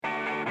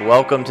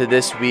Welcome to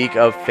this week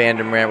of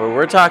Fandom Rant, where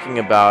we're talking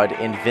about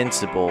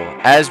Invincible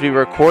as we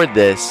record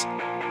this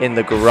in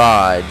the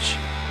garage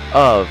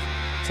of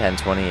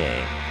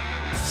 1028.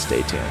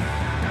 Stay tuned.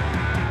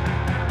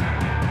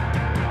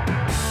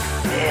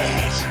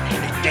 Yes,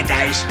 and the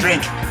Jedi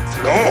strength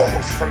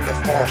flows from the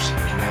Force.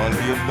 All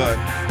of your butt.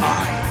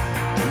 I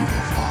am your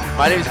father.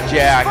 My name's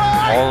Jack.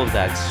 All of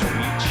that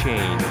sweet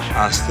change.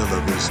 Hasta la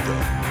vista,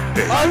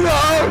 baby.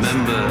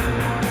 Remember,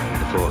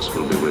 the Force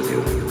will be with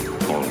you,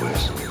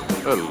 always.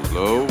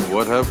 Hello,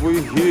 what have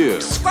we here?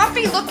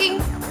 Scruffy-looking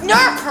nerf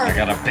I herder.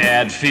 got a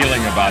bad feeling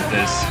about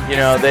this. You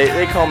know,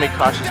 they call me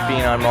Cautious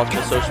Bean on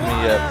multiple social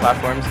media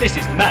platforms. This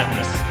is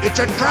madness. It's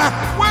a trap.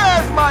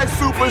 Where's my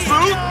super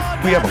suit?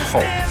 We have a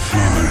hope.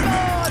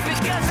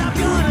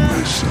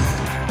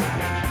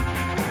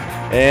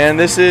 And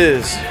this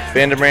is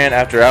Fandom Rant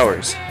After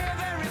Hours.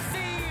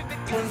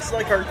 It's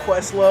like our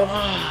Questlove.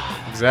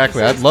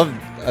 Exactly. I'd love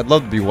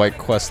to be White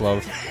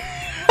Questlove.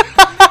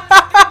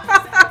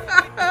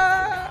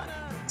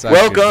 It's actually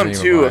Welcome a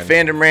dream to of a mine.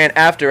 Fandom Rant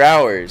After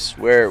Hours,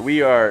 where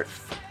we are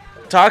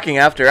talking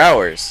after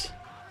hours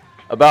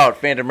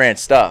about Fandom Rant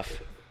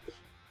stuff.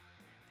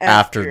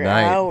 After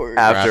night. hours.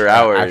 After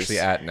hours. Actually,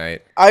 at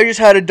night. I just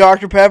had a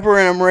Dr. Pepper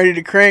and I'm ready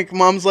to crank.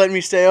 Mom's letting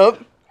me stay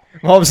up.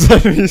 Mom's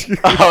letting me.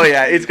 Oh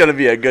yeah, it's gonna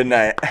be a good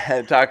night.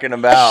 Talking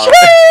about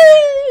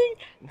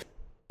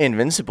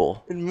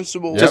Invincible.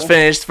 Invincible. Just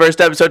finished first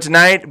episode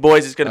tonight,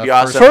 boys. It's gonna be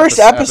awesome. First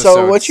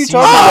episode. What you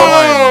talking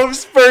about? Oh,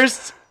 it's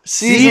first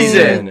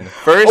season.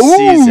 First Ooh,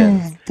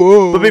 season.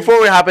 boom. But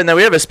before we hop in, there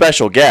we have a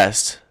special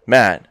guest.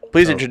 Matt,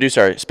 please introduce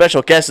our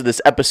special guest of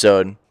this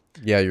episode.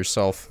 Yeah,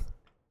 yourself.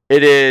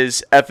 It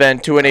is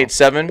FN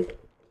 2187.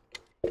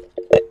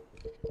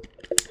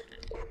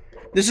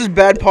 This is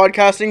bad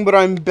podcasting, but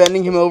I'm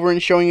bending him over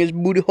and showing his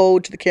booty hole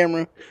to the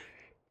camera.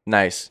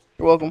 Nice,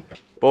 You're welcome.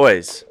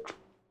 boys.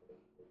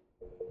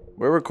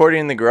 We're recording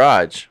in the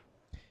garage.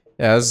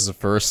 Yeah, this is the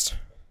first.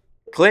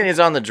 Clint is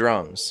on the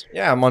drums.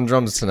 Yeah, I'm on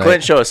drums tonight.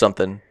 Clint, show us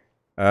something.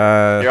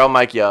 Here, I'll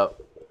mic you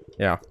up.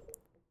 Yeah.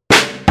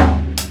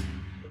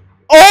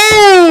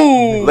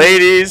 Oh!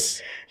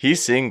 Ladies,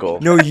 he's single.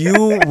 No,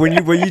 when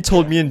you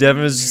told me and Devin,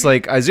 it was just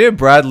like Isaiah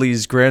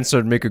Bradley's grandson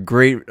would make a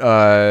great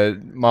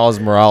Miles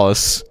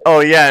Morales.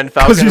 Oh yeah, and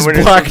Falcon Because he's and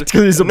Winter black. Soldier-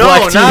 Because he's a No,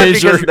 black not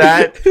teenager. because of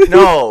that.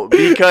 No,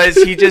 because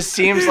he just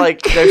seems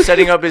like they're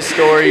setting up his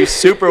story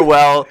super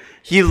well.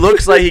 He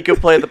looks like he could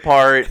play the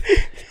part.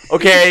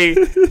 Okay,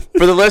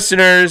 for the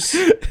listeners,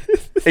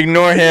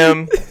 ignore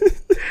him.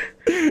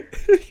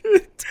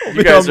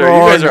 You guys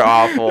are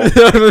awful.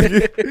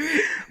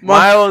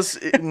 Miles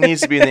needs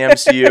to be in the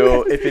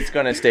MCU if it's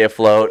going to stay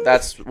afloat.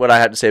 That's what I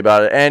have to say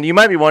about it. And you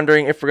might be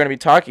wondering if we're going to be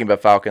talking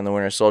about Falcon and the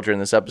Winter Soldier in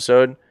this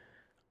episode.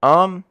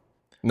 No.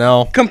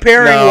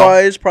 Comparing No.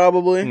 wise,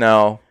 probably.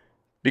 No,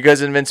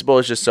 because Invincible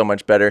is just so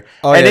much better.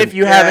 Oh, and yeah. if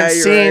you Yeah, haven't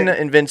you're seen right.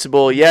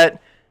 Invincible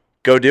yet,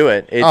 go do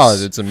it.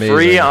 It's amazing.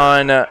 Free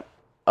on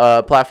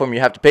a platform you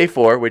have to pay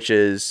for, which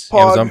is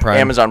Amazon Prime.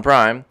 Amazon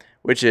Prime,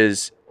 which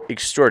is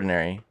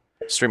extraordinary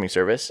streaming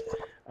service.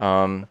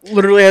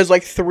 Literally has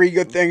like 3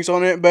 good things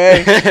on it, but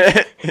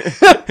hey.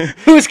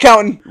 Who's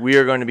counting? We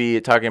are going to be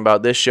talking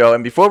about this show,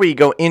 and before we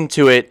go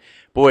into it,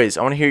 boys,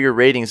 I want to hear your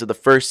ratings of the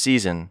first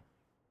season.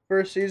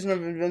 First season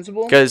of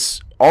Invincible?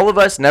 Because all of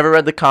us never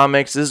read the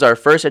comics. This is our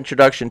first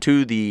introduction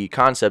to the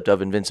concept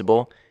of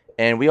Invincible,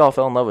 and we all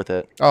fell in love with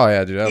it. Oh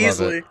yeah, dude, I love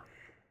Easily. it.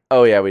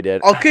 Oh yeah, we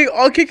did. I'll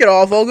kick it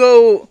off.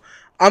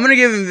 I'm gonna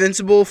give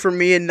Invincible for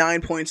me a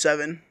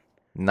 9.7.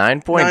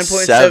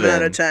 9.7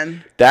 out of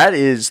 10. That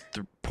is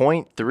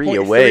 0.3 0.3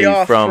 away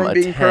off from from a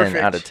being 10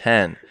 perfect. out of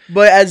 10.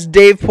 But as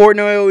Dave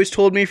Portnoy always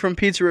told me from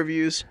pizza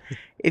reviews,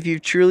 if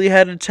you've truly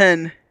had a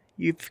 10,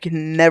 you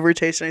can never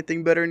taste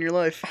anything better in your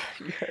life.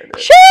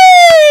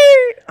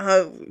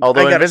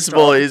 Although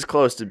Invincible is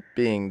close to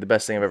being the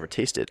best thing I've ever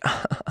tasted.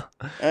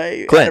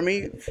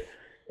 Clint.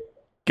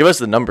 Give us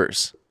the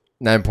numbers.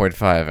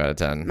 9.5 out of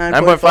 10.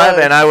 9.5,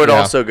 and I would Yeah.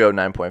 also go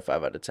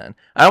 9.5 out of 10.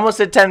 I almost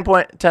said 10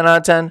 out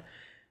of 10,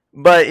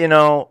 but, you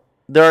know,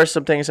 there are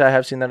some things I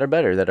have seen that are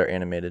better that are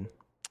animated.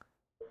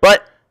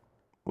 But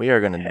we are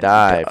going to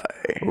dive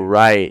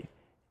right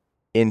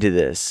into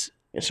this.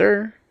 Yes,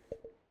 sir.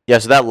 Yeah,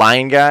 so that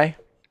lion guy,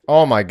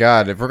 Oh my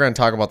god, if we're going to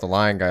talk about the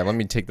Lion Guy, let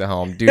me take the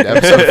helm. Dude,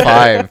 episode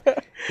 5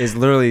 is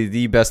literally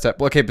the best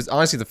okay, but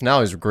honestly, the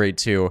finale is great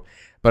too.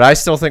 But I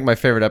still think my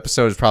favorite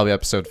episode is probably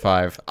episode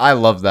 5. I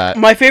love that.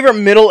 My favorite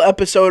middle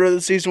episode of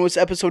the season was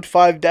episode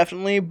 5,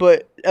 definitely,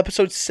 but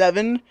episode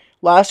 7,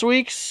 last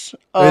week's.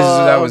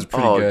 That was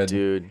pretty good.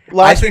 Dude.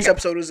 Last week's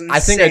episode was insane. I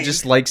think I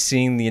just like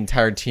seeing the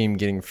entire team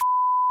getting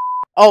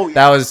Oh, yeah.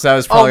 That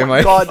was probably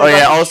my God, Oh, they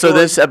yeah, got also destroyed.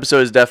 this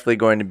episode is definitely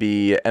going to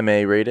be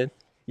MA rated.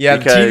 Yeah,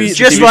 the Because TV,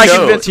 Just TV like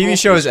show- Invincible. TV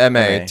show is MA. MA.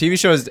 TV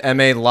show is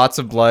MA, lots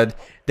of blood.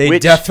 They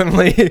Which-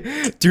 definitely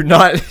do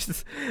not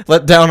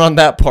let down on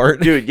that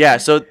part. Dude, yeah,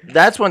 so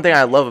that's one thing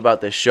I love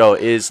about this show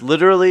is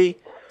literally,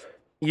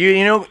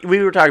 you know, we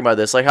were talking about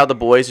this, like how The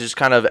Boys is just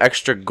kind of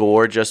extra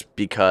gore just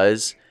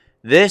because.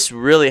 This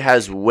really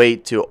has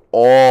weight to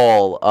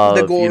all of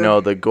The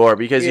gore. the gore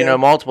because Yeah.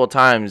 multiple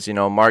times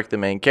Mark, the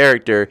main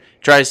character,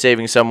 tries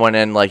saving someone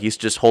and like he's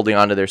just holding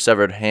onto their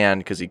severed hand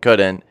because he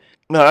couldn't.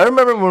 No, I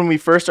remember when we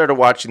first started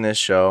watching this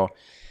show,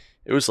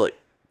 it was like,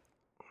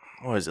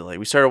 what was it like?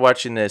 We started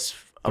watching this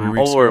 3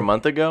 weeks over a ago?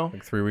 month ago.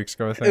 Like 3 weeks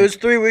ago, I think. It was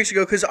 3 weeks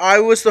ago because I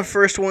was the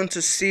first one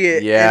to see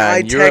it. Yeah, and I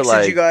and you were texted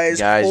like, you guys,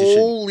 "Guys, you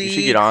holy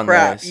should get on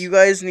crap. this." You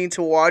guys need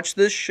to watch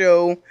this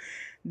show.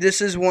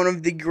 This is one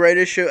of the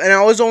greatest shows. And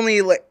I was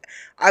only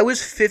I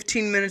was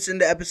 15 minutes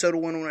into episode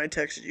 1 when I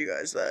texted you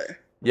guys that.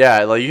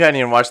 Yeah, like you hadn't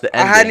even watched the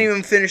ending. I hadn't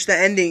even finished the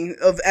ending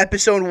of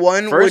episode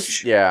 1,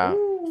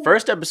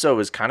 First episode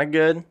was kind of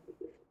good.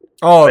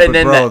 Oh, And but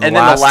then bro, the- and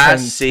then the last 10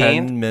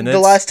 scene- minutes. the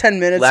last 10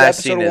 minutes Last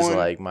of scene episode is 1.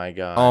 like, my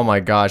God. Oh my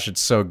gosh,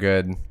 it's so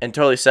good. And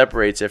totally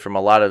separates it from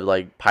a lot of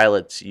like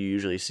pilots you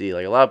usually see.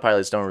 Like a lot of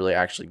pilots don't really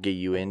actually get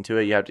you into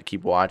it. You have to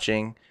keep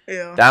watching.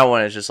 Yeah. That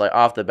one is just like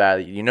off the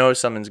bat,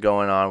 something's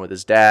going on with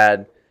his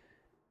dad.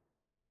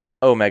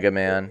 Omega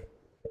Man.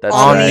 That's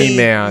Omni right.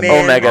 Man.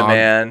 Omega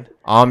Man.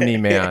 Omni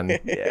Man.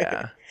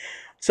 Yeah.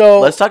 So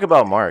Let's talk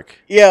about Mark.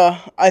 yeah,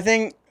 I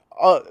think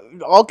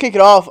I'll kick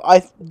it off.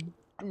 I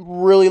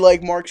really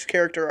like Mark's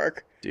character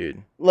arc.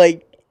 Dude.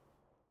 Like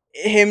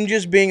him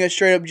just being a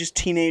straight up just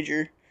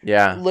teenager,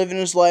 Yeah. living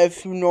his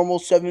life, normal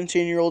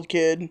 17-year-old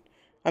kid.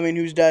 I mean,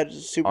 whose dad is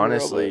a superhero.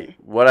 Honestly,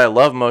 what I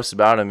love most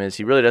about him is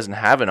he really doesn't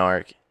have an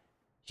arc.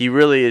 He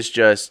really is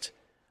just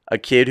a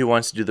kid who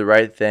wants to do the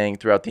right thing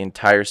throughout the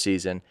entire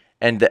season.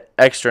 And the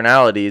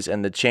externalities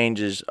and the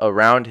changes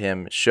around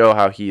him show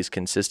how he's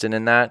consistent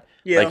in that.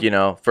 Yeah.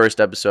 Like, first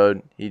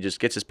episode, he just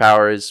gets his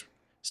powers,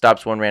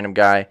 stops one random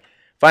guy.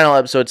 Final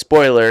episode,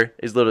 spoiler,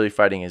 is literally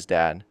fighting his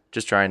dad,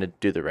 just trying to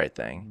do the right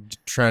thing.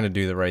 Trying to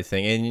do the right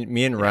thing. And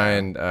me and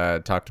Ryan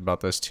talked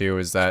about this too,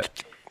 is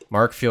that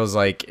Mark feels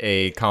like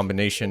a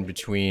combination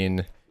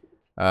between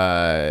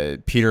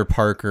Peter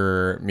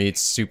Parker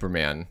meets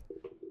Superman.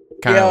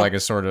 Kind of Yeah. like a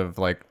sort of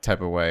like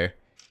type of way.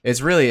 It's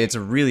a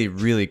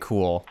really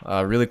cool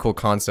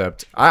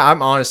concept.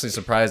 I'm honestly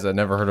surprised I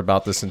never heard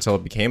about this until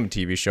it became a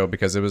TV show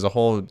because it was a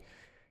whole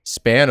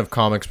span of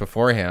comics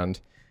beforehand.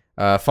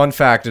 Fun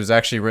fact, it was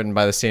actually written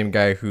by the same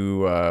guy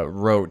who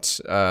wrote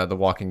the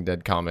Walking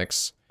Dead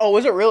comics. Oh,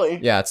 was it really?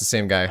 Yeah, it's the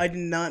same guy. I did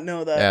not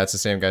know that. Yeah, it's the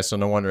same guy, so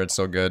no wonder it's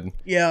so good.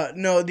 Yeah,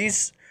 no,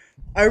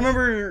 I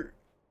remember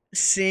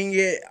seeing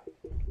it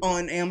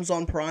on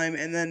Amazon Prime,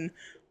 and then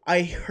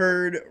I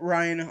heard,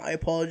 Ryan, I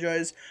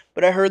apologize,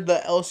 but I heard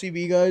the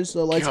LCB guys,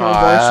 the Lights on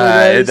Barstool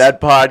guys, that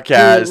who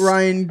podcast.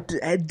 Ryan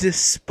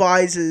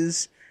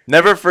despises.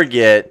 Never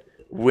forget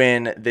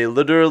when they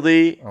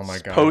literally Oh my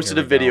god. posted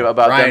here a we video go.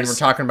 about Ryan, them. we're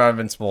talking about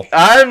Invincible.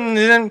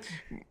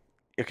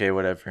 Okay,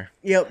 whatever.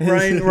 Yep,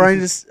 Ryan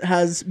just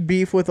has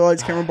beef with the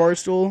Lights Camera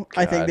Barstool.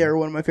 I think God. they're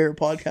one of my favorite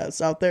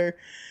podcasts out there.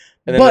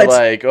 And then But-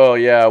 they're like, "Oh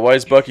yeah, why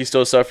is Bucky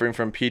still suffering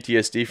from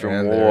PTSD from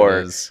And there war?"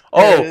 it is.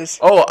 There it is.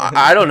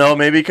 I don't know.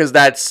 Maybe because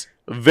that's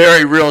a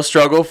very real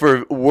struggle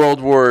for World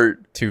War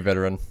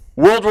Veteran.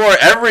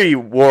 every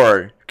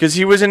war, because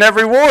he was in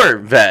every war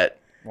vet.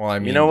 Well, I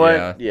mean, You know what?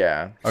 Yeah.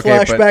 Yeah. Okay,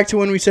 Flashback to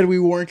when we said we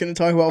weren't going to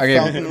talk about Okay,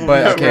 Falcon. and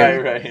but Winter okay,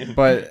 Right.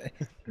 but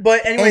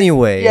But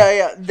Anyway.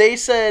 yeah. They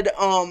said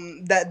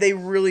that they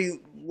really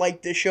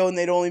liked this show and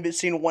they'd only been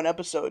seen one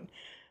episode.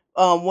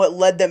 What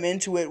led them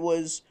into it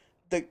was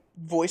the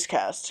voice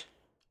cast.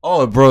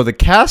 oh, bro, the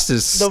cast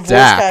is The stacked. voice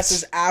cast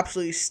is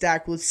absolutely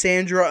stacked with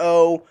Sandra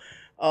Oh.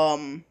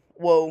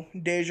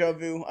 Deja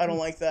Vu. I don't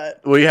like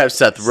that. Well, you have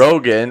Seth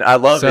Rogen. I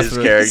love Seth his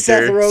Rogen. character.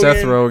 Seth Rogen.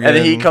 Seth Rogen. And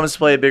then he comes to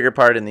play a bigger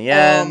part in the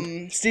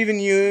end. Stephen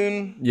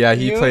Yeun. Yeah,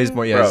 he plays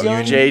more. Yeah, Bro,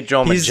 Young. J.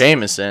 Jonah He's-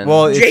 Jameson.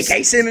 Well, it's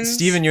J.K. Simmons.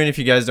 Stephen Yeun, if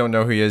you guys don't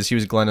know who he is, he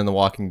was Glenn in The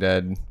Walking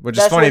Dead, which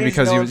That's is funny what he's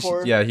because he known was.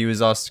 for. Yeah, he was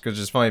also. Because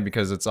it's funny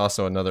because it's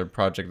also another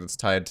project that's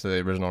tied to the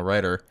original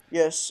writer.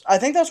 Yes, I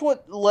think that's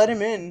what let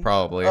him in.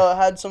 Probably.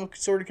 Had some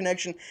sort of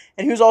connection,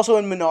 and he was also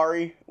in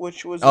Minari,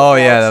 which was Oh,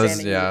 an yeah, that was-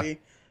 outstanding yeah.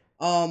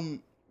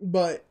 movie.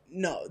 But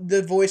no,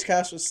 the voice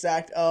cast was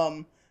stacked.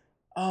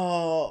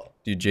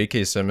 Dude,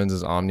 J.K. Simmons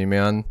is Omni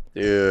Man.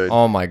 Dude.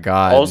 Oh my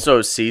god.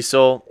 Also,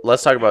 Cecil.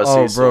 Let's talk about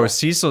oh, Cecil. bro,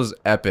 Cecil's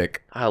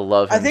epic. I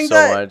love I him think so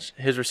that- much.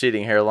 His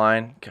receding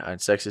hairline. God,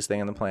 sexiest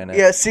thing on the planet.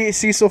 yeah,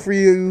 Cecil for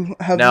you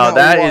have Now, not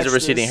that is watched a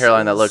receding this,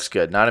 hairline that is- looks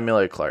good. Not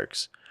Amelia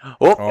Clark's.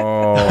 Oh.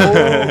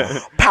 Oh.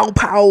 Pow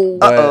pow.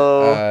 But,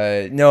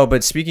 Uh-oh. no,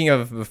 but speaking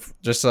of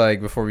just like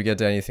before we get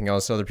to anything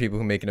else, other people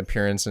who make an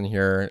appearance in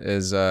here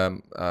is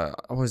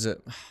what was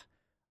it?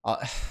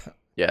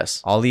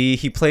 Yes. Ali.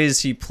 He plays.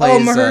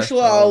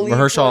 Mahershala Ali.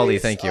 Mahershala Ali.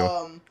 plays, Thank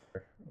you.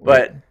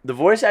 But the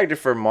voice actor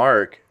for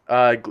Mark,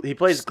 he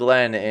plays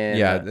Glenn in,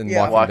 in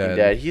Yeah. Walking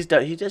Dead. He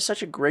does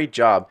such a great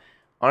job.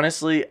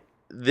 Honestly,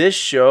 this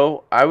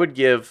show, I would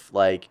give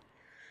like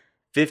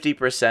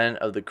 50%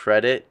 of the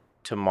credit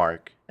to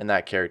Mark and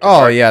that character.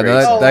 Oh Mark yeah,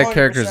 Grayson. that Oh,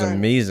 character is 100%.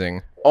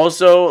 amazing.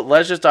 Also,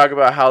 let's just talk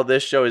about how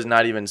this show is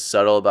not even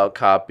subtle about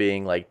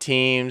copying like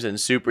teams and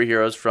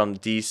superheroes from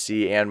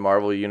DC and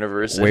Marvel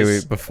universes.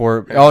 Wait,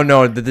 before. Oh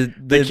no, the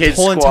Kid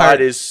whole Squad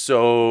entire is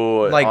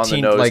so like on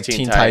teen, the nose. like Teen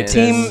Teen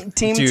Titans.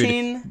 Titans.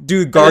 Teen.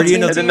 Dude,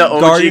 Guardian of And then the OG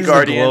Guardians of the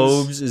Guardians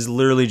Globes is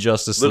literally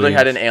Justice Literally League.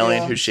 had an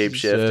alien Yeah. who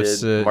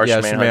shapeshifted. Yeah,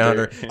 Martian Superman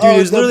Manhunter. Dude, Oh, it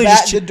was the literally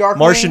Bat- just the Darkwing?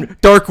 Martian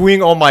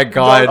Darkwing. Oh my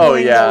god. Oh,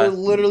 yeah.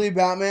 Literally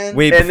Batman.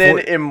 Wait, And then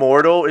before,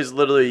 Immortal is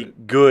literally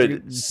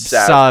good.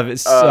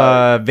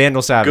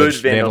 Vandal Savage. Good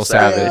Vandal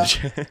Savage.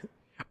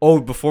 Oh,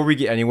 before we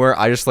get anywhere,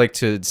 I just like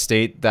to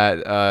state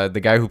that the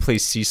guy who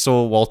plays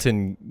Cecil,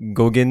 Walton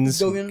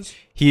Goggins,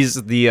 he's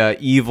the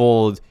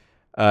evil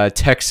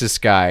Texas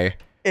guy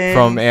And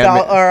from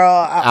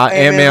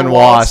Ant-Man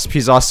Wasp.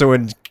 He's also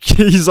in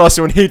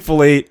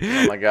Hateful Eight.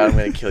 Oh my god, I'm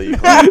gonna kill you,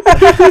 Clint.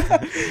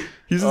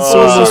 He's in some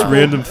of those circle.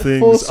 random Full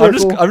things. I'm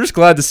circle. just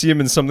glad to see him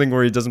in something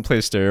where he doesn't play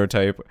a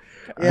stereotype.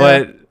 Yeah.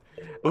 But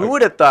Who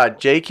would have thought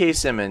J.K.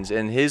 Simmons,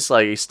 in his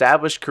like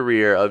established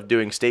career of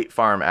doing State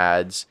Farm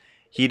ads,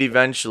 he'd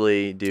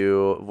eventually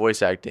do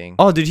voice acting?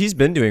 oh, dude, he's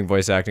been doing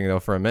voice acting though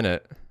for a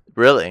minute.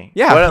 Really?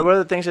 Yeah, What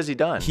other things has he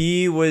done?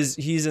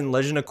 He's in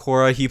Legend of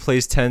Korra. He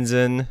plays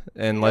Tenzin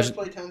and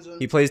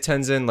He plays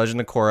Tenzin, Legend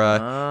of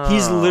Korra.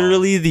 He's Oh.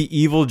 literally the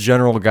evil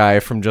general guy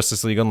from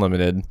Justice League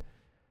Unlimited.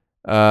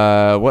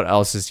 What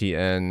else is he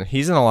in?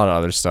 He's in a lot of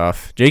other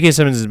stuff. J.K.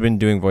 Simmons has been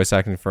doing voice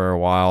acting for a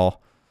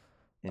while.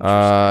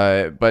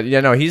 But yeah,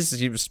 no, he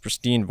was a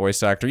pristine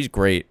voice actor. He's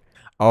great.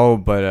 Oh,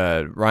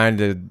 but Ryan,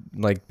 to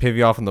like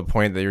pivot off on the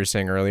point that you were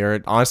saying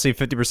earlier, honestly,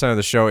 50% of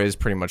the show is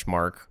pretty much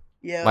Mark.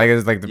 Yeah. Like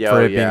it's like the Yo,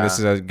 for it being yeah. this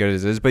is as good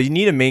as it is, but you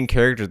need a main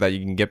character that you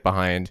can get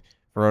behind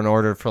in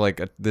order for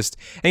like this,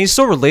 and he's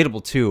so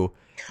relatable too.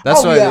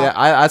 That's Oh, what yeah.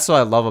 that's what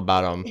I love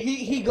about him.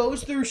 he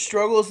goes through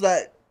struggles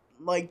that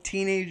like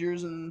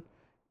teenagers and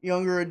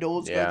younger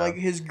adults Yeah. go, like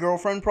his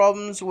girlfriend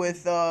problems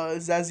with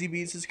Zazie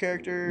Beetz'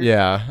 character.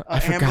 Yeah, I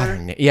forgot Amber. her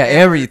name. Yeah,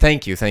 Amber.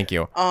 Thank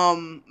you.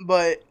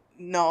 But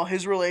no,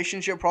 his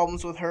relationship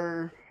problems with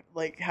her,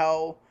 like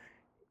how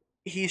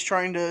he's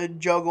trying to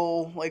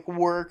juggle like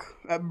work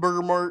at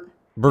Burger Mart.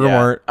 Burger Yeah.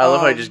 Mart. I love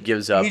how he just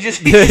gives up. He's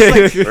just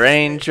like,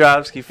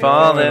 Raindrops keep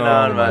falling Oh,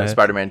 on my man.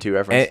 Spider-Man 2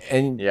 reference.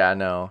 And yeah,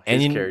 no.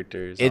 and His you-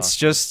 characters. it's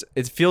just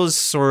it feels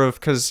sort of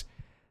because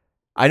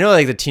I know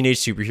like the teenage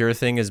superhero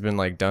thing has been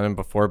like done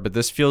before, but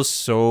this feels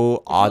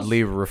so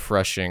oddly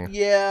refreshing.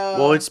 yeah.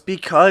 Well, it's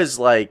because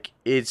like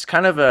it's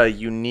kind of a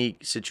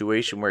unique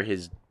situation where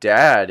his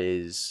dad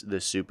is the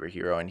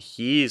superhero and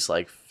he's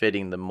like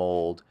fitting the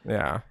mold.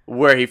 Yeah.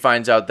 Where he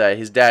finds out that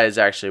his dad is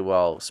actually,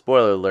 well,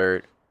 spoiler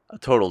alert, a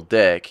total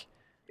dick.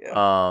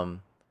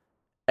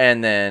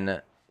 And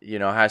then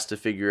has to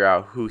figure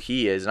out who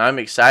he is, and I'm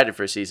excited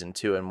for season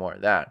 2 and more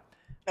of that.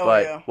 Oh,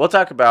 But yeah. we'll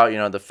talk about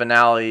the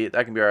finale.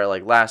 That can be our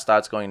like last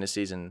thoughts going into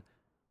season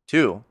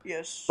 2.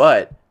 Yes.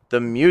 But the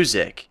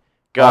music,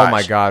 gosh, Oh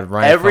my God,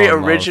 Ryan every fell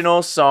in love.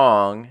 original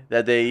song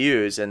that they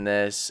use in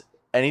this,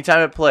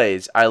 anytime it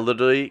plays, I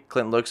literally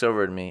Clint looks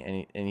over at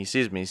me and he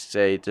sees me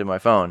say to my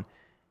phone,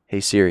 "Hey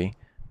Siri,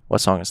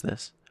 what song is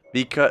this?"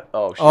 Because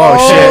Oh shit!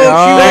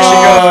 There she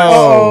goes.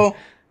 Oh.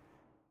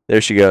 There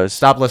she goes.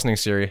 Stop listening,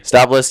 Siri.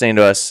 Stop listening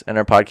to us and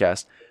our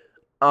podcast.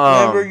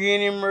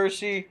 Lamborghini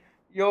Mercy.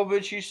 Yo,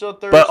 bitch, she's so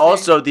thirsty. But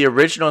also, the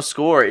original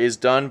score is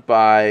done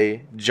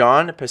by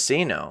John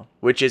Pacino,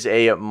 which is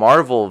a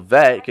Marvel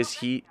vet, because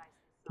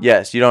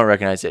yes, you don't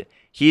recognize it.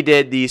 He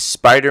did the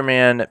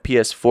Spider-Man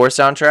PS4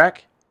 soundtrack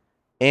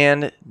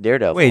and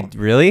Daredevil. Wait,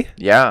 really?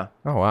 Yeah,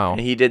 Oh wow.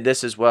 and he did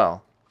this as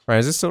well. Right,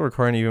 is this still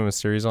recording even with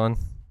Siri's on?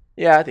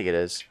 Yeah, I think it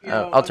is.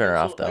 Yeah, I'll turn it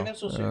I off, can though.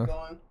 still see it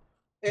going.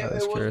 It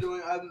that's was curious.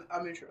 doing.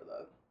 I made sure of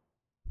that.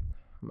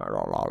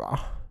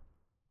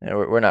 Yeah,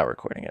 we're not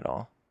recording at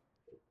all.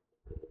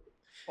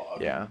 Fuck.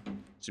 Yeah.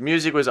 So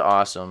music was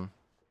awesome.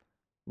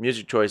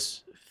 Music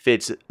choice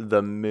fits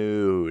the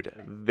mood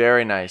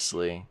very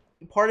nicely.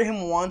 Part of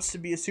him wants to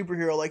be a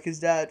superhero like his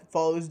dad,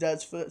 follow his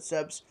dad's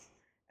footsteps.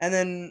 And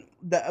then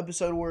the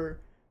episode where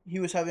he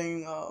was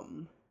having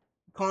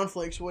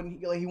conflicts when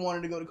he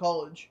wanted to go to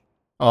college.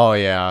 Oh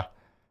yeah.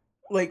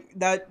 Like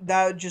that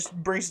just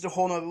brings it to a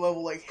whole nother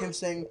level. Like him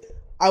saying,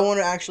 I want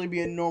to actually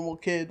be a normal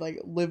kid, like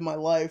live my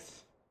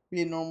life,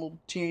 be a normal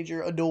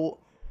teenager, adult.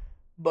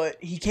 But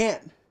he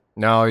can't.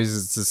 No,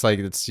 it's just like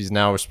he's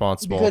now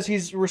responsible. Because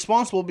he's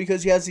responsible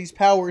because he has these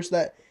powers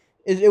that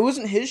it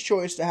wasn't his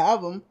choice to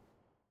have them.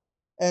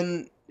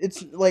 And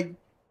it's like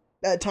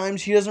at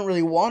times he doesn't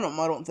really want them,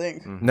 I don't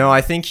think. No, I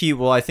think he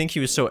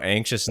was so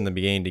anxious in the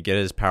beginning to get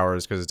his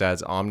powers because his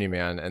dad's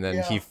Omni-Man, and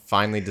then he Yeah.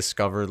 finally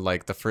discovered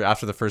like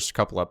after the first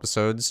couple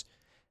episodes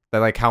that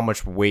like how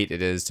much weight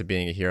it is to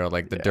being a hero,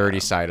 like the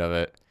dirty side of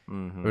it.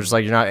 Which is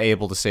like you're not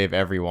able to save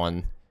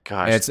everyone.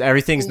 Gosh. And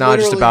everything's not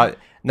just Literally. about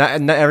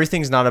not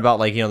everything's not about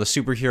like the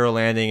superhero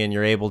landing and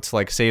you're able to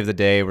like save the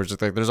day. We're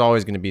just like there's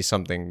always going to be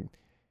something.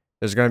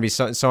 There's going to be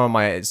someone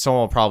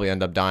will probably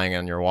end up dying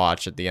on your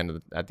watch at the end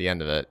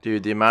of it.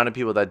 Dude, the amount of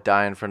people that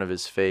die in front of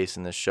his face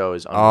in this show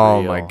is unreal.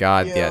 Oh my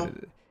god, Yeah. yeah.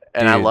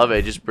 And I Dude. love it.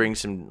 It just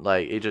brings him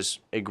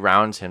it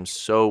grounds him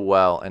so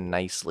well and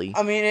nicely.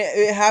 I mean,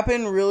 it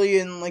happened really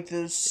in like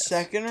the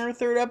second or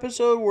third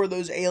episode where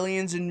those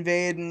aliens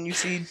invade and you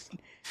see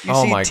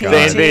Oh my Teen God.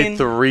 They Teen. invade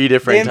 3 They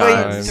different invade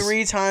times.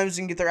 3 times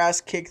and get their ass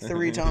kicked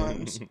 3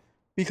 times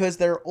because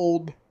they're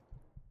old.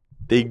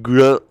 They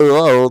grow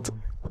old.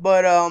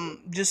 But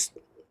just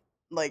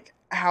like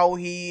how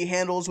he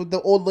handles with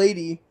the old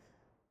lady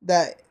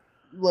that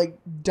like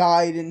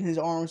died in his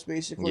arms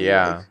basically.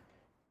 Yeah. Like,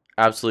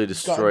 Absolutely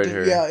destroyed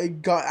her. Yeah,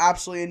 it got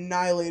absolutely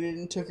annihilated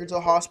and took her to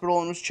the hospital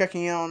and was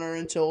checking in on her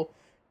until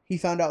he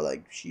found out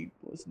like she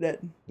was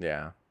dead.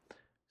 Yeah.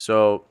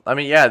 So, I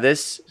mean, yeah,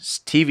 this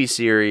TV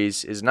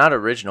series is not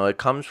original. It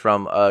comes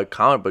from a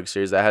comic book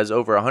series that has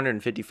over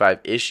 155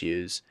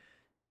 issues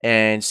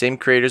and same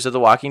creators of The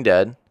Walking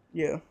Dead.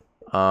 Yeah.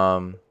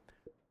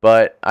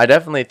 But I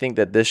definitely think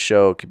that this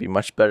show could be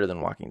much better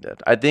than Walking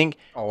Dead. I think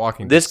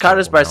Walking this Dead's caught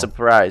us by terrible now.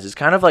 surprise. It's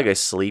kind of like a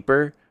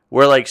sleeper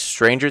where like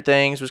Stranger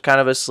Things was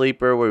kind of a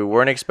sleeper where we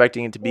weren't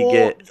expecting it to be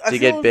Well, I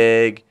get feel-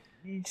 big.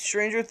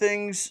 Stranger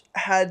Things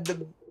had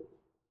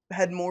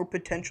more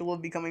potential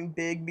of becoming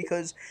big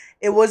because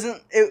it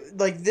wasn't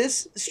like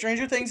this.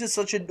 Stranger Things is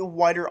such a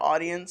wider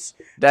audience.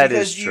 That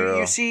because is true.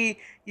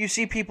 You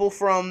see people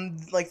from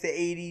like the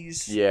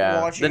 80s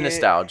Yeah, watching the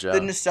nostalgia.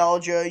 The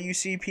nostalgia. You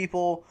see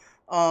people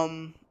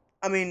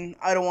I mean,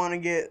 I don't want to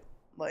get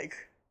like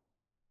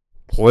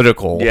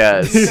Political.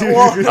 Yes.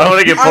 Well, I don't want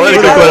to get I mean,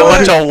 political I with a don't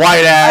bunch wanna- of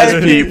white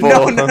ass people.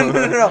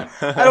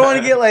 No. I don't want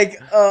to get like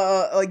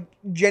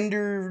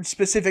gender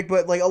specific,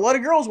 but like a lot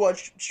of girls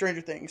watch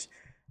Stranger Things.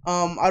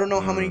 I don't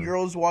know how many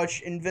girls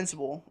watch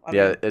Invincible. I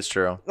Yeah, mean, it's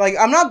true. like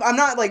I'm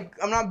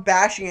not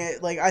bashing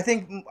it. Like I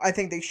think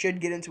they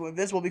should get into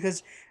Invincible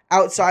because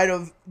outside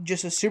of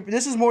just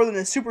this is more than a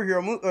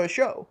superhero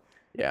show.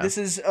 Yeah. This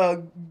is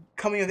a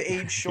coming of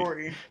age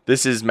story.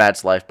 This is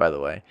Matt's life, by the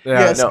way. Yeah,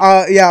 Yes.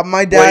 no. Yeah.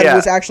 My dad Well, yeah.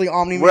 was actually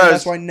Omni Man. Whereas-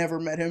 That's why I never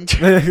met him.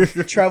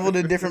 Traveled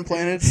to different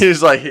planets. He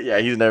was like, yeah,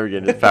 he's never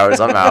getting his powers.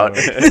 I'm out.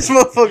 This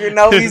motherfucker.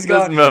 No, he's This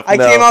gone. muff- I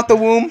no. came out the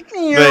womb. But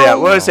yeah,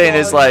 what I was saying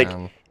is like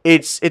man.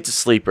 it's a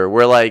sleeper.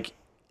 We're like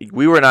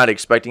we were not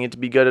expecting it to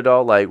be good at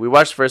all. Like we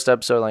watched the first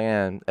episode, like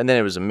and then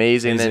it was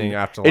amazing. Amazing then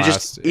after it last.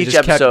 just It each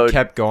just episode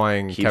kept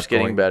going, keeps kept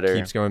getting going, better.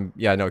 keeps going.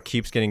 Yeah, no, it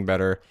keeps getting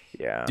better,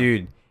 Yeah,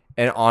 dude.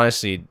 And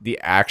honestly, the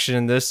action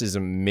in this is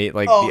amazing.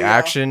 Like Oh, the yeah.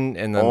 action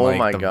and then Oh like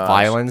my the gosh.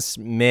 violence,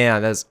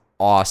 man, that's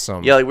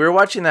awesome. Yeah, like we were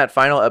watching that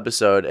final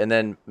episode, and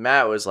then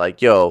Matt was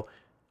like, "Yo,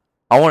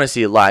 I want to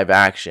see live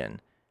action,"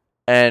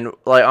 and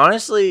like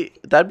honestly,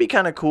 that'd be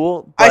kind of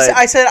cool. But,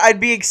 I said I'd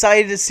be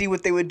excited to see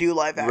what they would do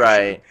live action.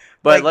 right,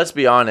 but Like- let's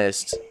be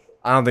honest.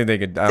 I don't think they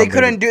could. I They don't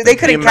couldn't think do. They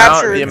couldn't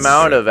capture the it.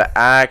 amount of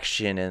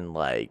action and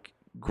like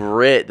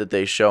grit that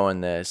they show in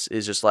this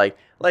is just like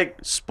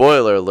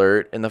spoiler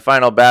alert, in the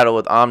final battle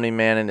with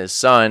Omni-Man and his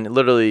son, it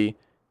literally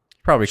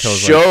probably kills.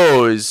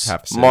 shows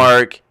half a city.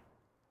 Mark,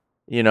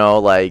 you know,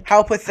 like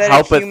How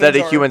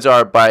pathetic humans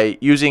are by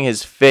using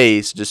his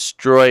face to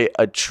destroy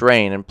a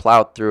train and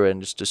plow through it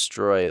and just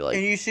destroy And like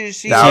you see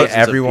thousands of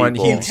everyone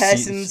people. he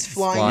intestines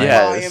flying by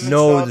Yes. him.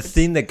 No, and the stuff.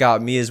 thing that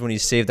got me is when he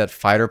saved that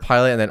fighter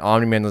pilot, and then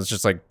Omni-Man was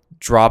just like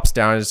drops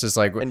down. It's just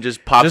like and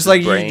just pops just his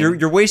like brain.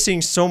 you're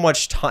wasting so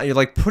much time. You're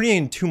like putting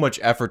in too much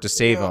effort to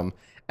save him,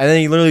 and then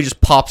he literally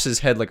just pops his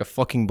head like a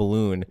fucking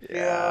balloon.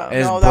 Yeah. And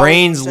his No, that was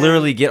brains insane.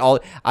 literally get all.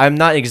 I'm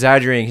not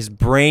exaggerating. His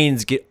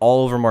brains get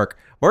all over Mark.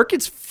 Mark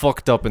gets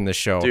fucked up in this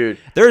show, Dude.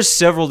 There's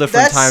several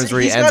different times where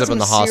he he's ends got up in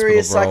the some hospital,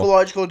 serious bro.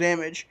 psychological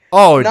damage.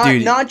 Oh, Not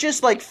dude. not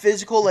just like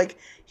physical. Like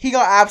he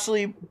got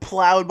absolutely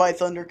plowed by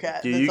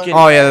Thundercat. Dude, The you Thundercat. can-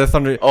 Oh yeah, the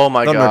Thunder. Oh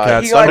my god,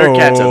 Thundercats. He got-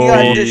 Thundercats Oh. He got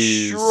a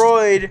beast.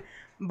 destroyed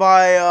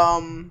by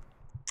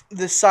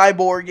the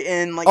cyborg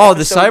in like Oh,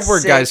 the episode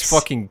cyborg guys 6.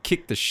 fucking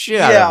kicked the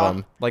shit out Yeah. of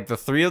him. Like the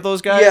 3 of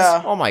those guys.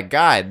 Yeah. Oh my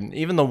god.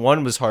 Even the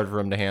one was hard for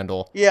him to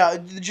handle. Yeah,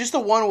 just the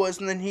one was,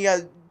 and then he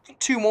had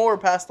 2 more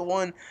past the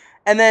one,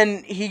 and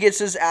then he gets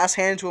his ass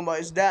handed to him by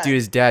his dad. Dude,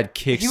 his dad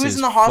kicks. he was his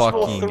in the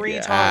hospital fucking 3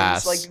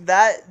 ass. times. Like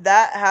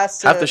that has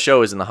to Half the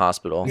show is in the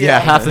hospital. Yeah,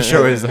 half the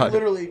show is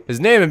literally. His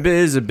name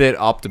is a bit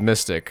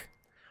optimistic.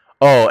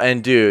 Oh,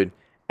 and dude,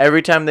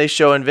 every time they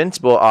show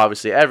Invincible,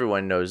 obviously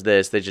everyone knows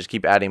this. They just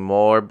keep adding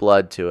more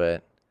blood to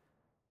it.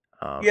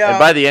 Yeah. And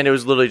by the end, it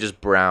was literally just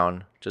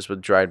brown, just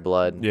with dried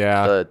blood.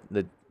 Yeah.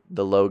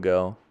 The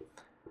logo.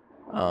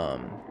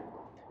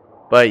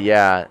 But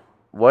yeah,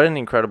 what an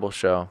incredible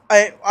show.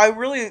 I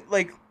really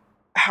like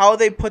how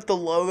they put the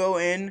logo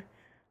in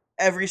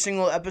every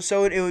single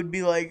episode. It would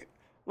be like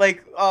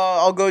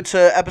I'll go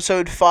to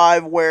episode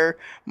 5 where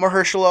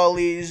Mahershala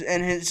Ali's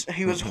and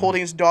he was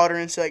holding his daughter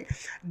and it's like,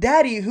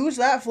 "Daddy, who's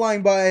that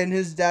flying by?" And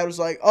his dad was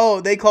like,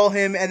 "Oh, they call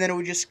him," and then it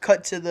would just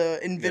cut to the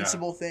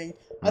Invincible thing.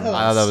 I thought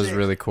I thought that was sick.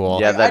 really cool.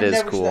 Yeah, that I'd is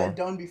never cool. seen that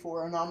done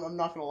before, and I'm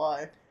not gonna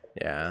lie.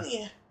 Yeah.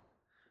 Yeah.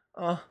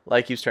 Oh,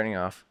 light keeps turning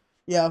off.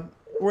 Yeah,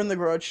 we're in the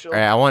garage still. All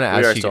right, I want to We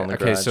are ask you. still in the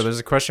Okay, so garage. there's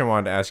a question I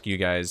wanted to ask you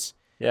guys.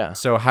 Yeah.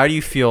 So how do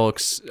you feel?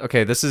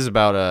 Okay, this is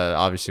about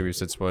obviously we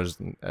said spoilers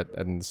at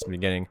the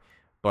beginning,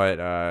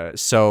 But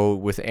so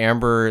with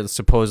Amber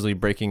supposedly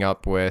breaking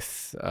up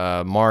with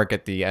Mark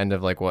at the end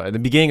of at the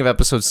beginning of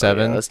episode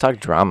 7. Yeah, let's talk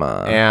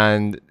drama.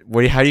 And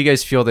how do you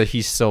guys feel that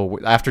he's still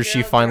after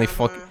she finally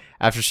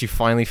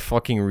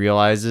fucking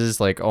realizes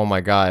oh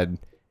my god,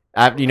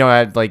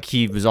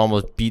 he was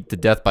almost beat to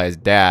death by his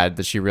dad,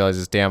 that she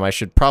realizes, damn, I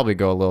should probably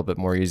go a little bit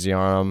more easy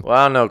on him. Well,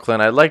 I don't know, Clint.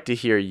 I'd like to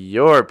hear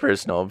your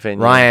personal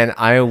opinion. Ryan,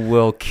 I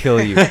will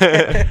kill you.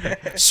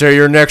 Say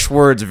your next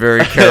words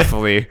very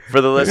carefully.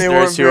 For the weren't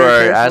listeners who very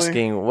are carefully.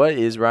 asking, what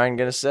is Ryan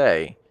gonna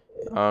say?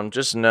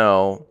 Just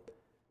know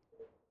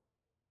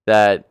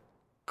that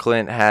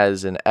Clint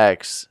has an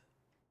ex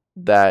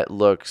that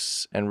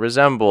looks and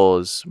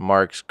resembles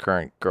Mark's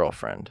current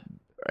girlfriend,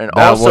 and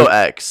That also was-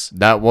 ex.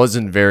 That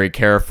wasn't very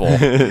careful.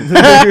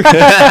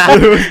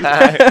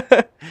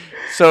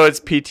 So it's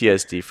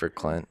PTSD for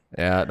Clint.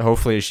 Yeah,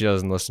 hopefully she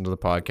doesn't listen to the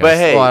podcast. But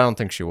hey- well, I don't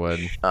think she would.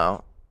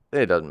 Oh,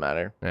 it doesn't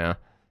matter. Yeah.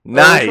 What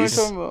are we Nice.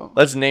 talking about?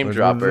 Let's name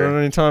drop her.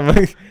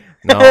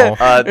 No.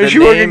 The Is she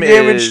working name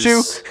damage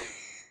is...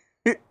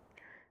 too?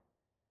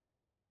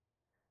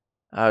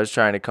 I was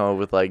trying to come up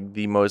with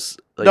the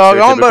most Dog,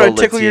 I'm about to stereotypical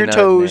tickle your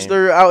Latina toes. name.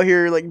 They're out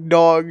here like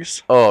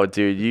dogs. Oh,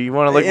 dude, you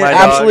want to lick It my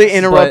absolutely dogs?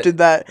 interrupted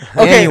that.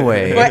 Okay,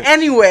 Anyway. but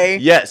anyway,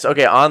 Yes.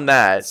 Okay. On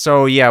that.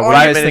 So yeah, what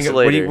 5 do you guys minutes think?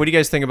 What do later. you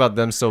guys think about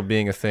them still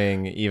being a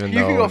thing, even you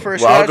though? can go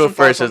first. Well, I I'll have go some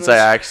first thoughts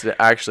since on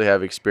I actually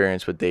have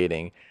experience with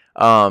dating.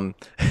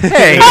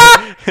 Hey,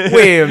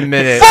 wait a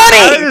minute.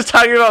 I was just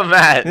talking about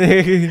Matt.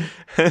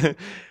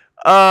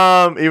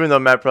 Even though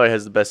Matt probably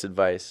has the best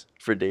advice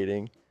for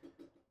dating.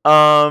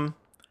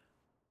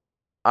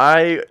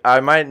 I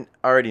might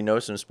already know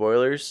some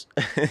spoilers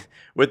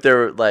with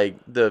their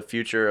the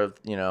future of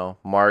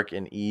Mark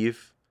and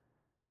Eve.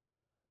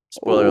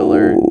 Spoiler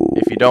alert!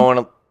 If you don't want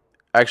to,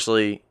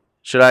 actually,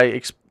 should I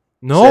say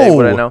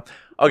what I know?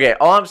 Okay,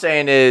 all I'm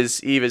saying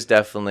is Eve is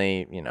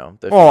definitely the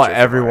future Well, for Mark.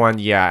 everyone,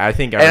 yeah, I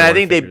think. And I everyone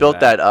think they figures built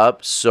that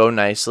up so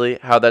nicely.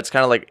 How that's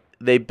kind of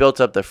they built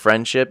up the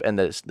friendship and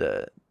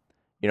the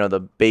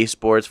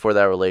baseboards for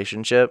that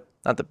relationship.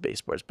 Not the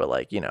baseboards, but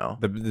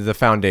the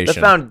foundation. the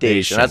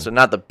foundation. That's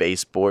not the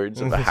baseboards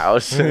of a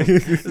house.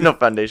 There's no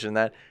foundation in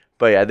that.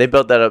 But yeah, they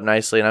built that up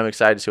nicely, and I'm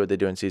excited to see what they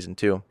do in season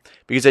 2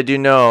 because I do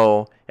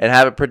know and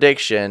have a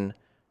prediction.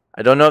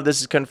 I don't know if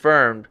this is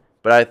confirmed,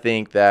 but I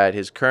think that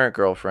his current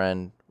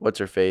girlfriend, what's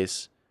her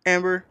face,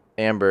 Amber.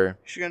 Amber,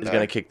 She's gonna is die.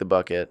 gonna kick the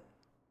bucket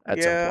at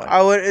Yeah, some point.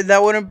 I would.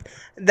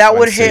 That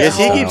would hit Because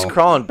he home. keeps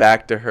crawling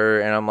back to her,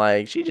 and I'm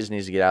like, she just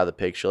needs to get out of the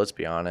picture. Let's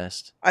be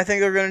honest. I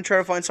think they're gonna try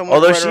to find someone.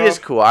 Although to write she her is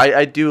off. cool,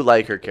 I do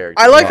like her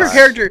character. I like her Yes.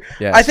 character.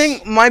 Yes. I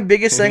think my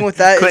biggest thing with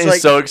that is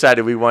Clinton's so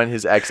excited we want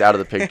his ex out of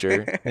the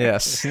picture.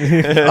 Yes.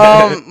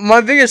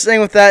 my biggest thing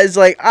with that is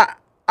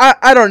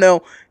I don't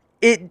know.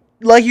 It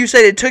like you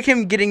said, it took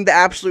him getting the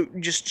absolute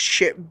just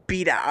shit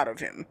beat out of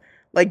him,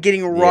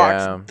 getting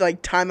rocked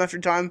time after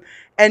time,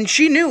 and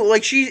she knew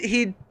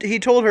he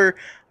told her,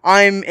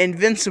 I'm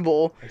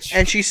invincible,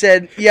 and she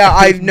said, yeah,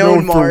 I've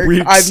known Mark,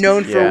 I've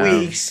known for Yeah.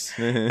 weeks,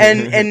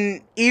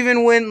 and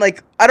even when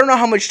I don't know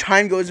how much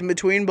time goes in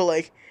between,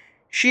 but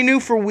she knew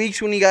for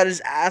weeks when he got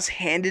his ass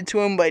handed to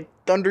him by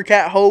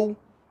Thundercat Ho.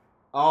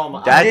 Oh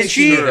my! That Did is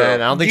she? true. I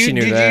don't think she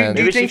knew Do then.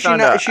 you Maybe think she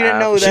found out she didn't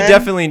know after.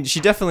 then? She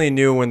definitely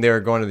knew when they were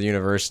going to the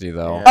university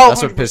though. Yeah. Oh,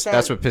 That's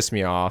 100%. what pissed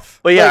me off.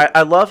 But yeah,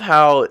 I love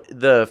how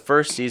the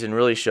first season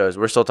really shows.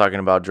 We're still talking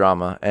about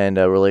drama and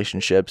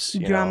relationships.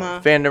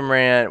 Drama. Fandom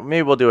rant.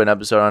 Maybe we'll do an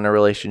episode on our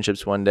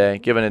relationships one day,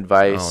 giving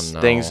advice, Oh,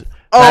 no. things.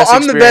 Oh, past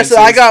I'm the best.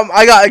 experiences.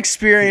 I got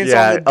experience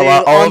on the day,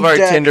 all on of our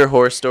deck. Tinder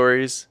horror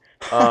stories.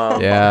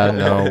 Yeah,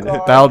 no,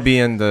 God. that'll be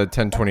in the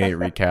 1028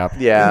 recap.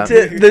 Yeah.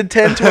 The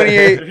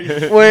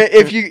 1028. When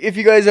if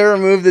you guys ever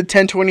move the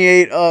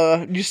 1028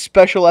 just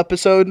special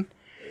episode,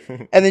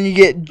 and then you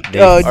get They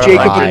Jacob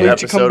thrive. and Luke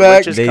to Episode, come back.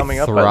 which is They coming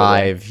up, by the way.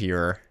 thrive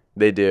here.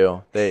 They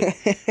do.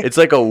 It's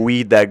like a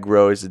weed that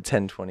grows at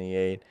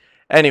 1028.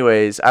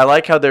 Anyways, I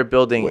like how they're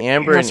building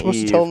Amber You're not and supposed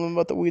Eve. to tell them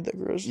about the weed that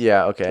grows.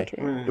 Yeah, okay.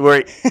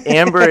 Where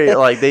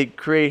Amber, they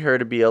create her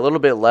to be a little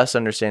bit less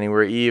understanding,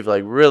 where Eve,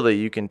 really,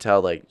 you can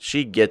tell,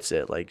 she gets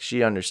it.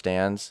 She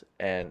understands.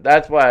 And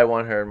that's why I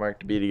want her and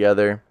Mark to be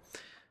together.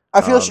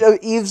 I feel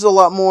Eve's a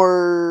lot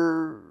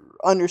more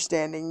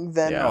understanding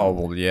than. Yeah. Oh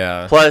well,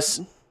 yeah.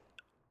 Plus,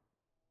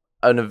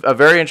 a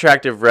very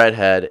attractive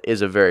redhead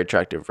is a very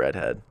attractive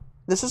redhead.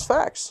 This is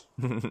facts.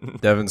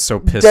 Devin's so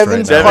pissed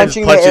Devin's right now.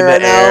 punching the air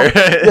right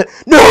now.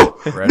 No,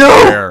 Red no.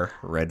 hair,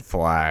 red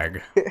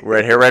flag.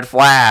 Red hair, red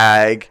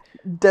flag.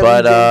 Devin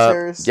But James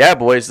Harris. yeah,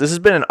 boys, this has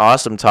been an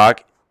awesome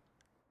talk.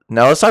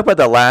 Now let's talk about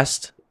the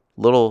last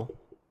little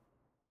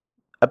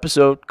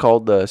episode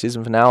called the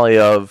season finale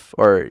of,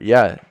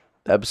 the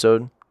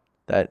episode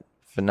that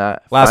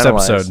Last finalized.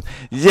 episode.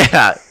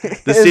 Yeah,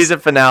 the season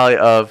finale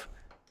of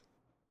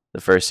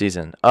the first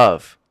season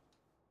of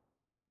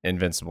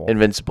Invincible.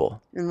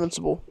 Invincible.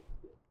 Invincible.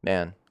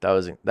 Man, that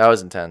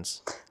was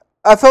intense.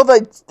 I felt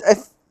like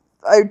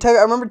I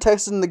remember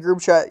texting the group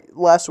chat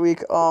last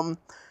week.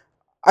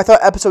 I thought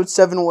episode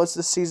 7 was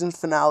the season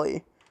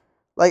finale,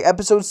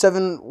 episode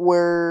 7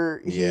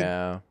 where he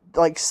Yeah,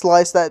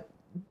 sliced that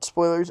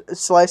spoilers,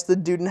 sliced the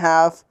dude in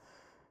half.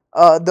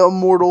 The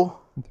Immortal.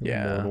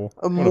 Yeah.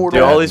 Immortal.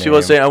 Dude, all these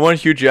people saying I want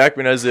Hugh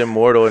Jackman as the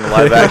Immortal in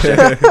live action.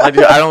 Like,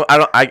 dude,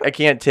 I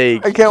can't take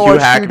I can't Hugh watch Hugh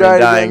Hackman die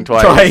dying again.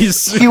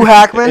 twice Hugh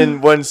Hackman.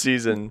 in one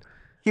season.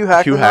 Hugh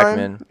Hackman. Hugh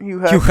Hackman. Hugh Hugh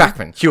Hackman.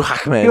 Hackman. Hugh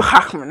Hackman. Hugh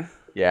Hackman.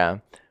 Yeah,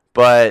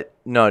 but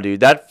no,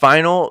 dude, that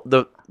final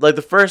the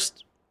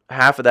first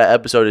half of that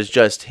episode is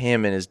just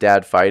him and his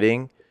dad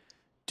fighting,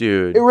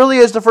 dude. It really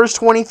is the first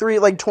 23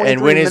 minutes.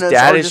 And when his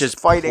dad is just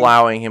fighting.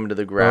 plowing him to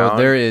the ground,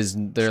 There's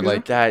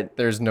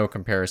no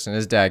comparison.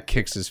 His dad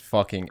kicks his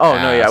fucking Oh,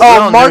 ass. no, yeah.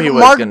 Oh, all knew he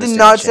was Mark gonna did stand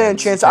not a stand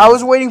a chance. chance. I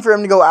was waiting for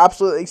him to go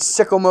absolutely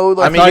sicko mode.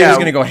 Like, I thought he was yeah.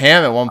 gonna go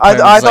ham at one point. I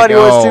It was thought he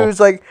was like, too. oh. It was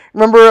like,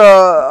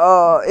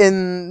 remember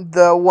in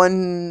the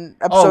one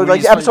episode, when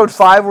like he's episode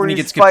fighting- 5 where when he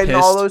he's gets fighting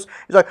all pissed. those.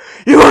 He's like,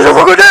 "You guys are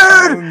fucking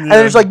dead!" And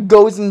then just like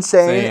goes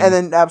insane, Same. and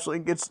then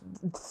absolutely gets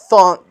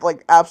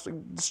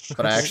absolutely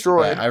But I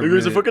destroyed. actually, I You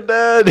guys are really, fucking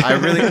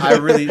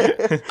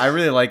dead. I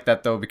really like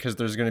that though because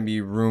there's gonna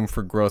be room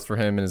for growth for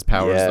him and his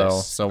powers Yes. though.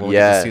 So we'll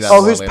Yes. get to see that.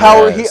 Oh, more his later.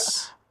 power-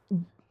 Yes.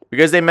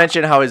 Because they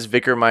mentioned how his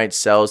Vickermite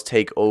cells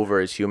take over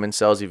his human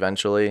cells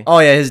eventually. Oh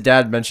yeah, his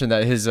dad mentioned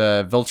that his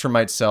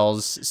Viltrumite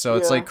cells. So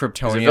it's Yeah. like Is it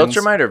Kryptonians.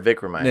 Viltrumite or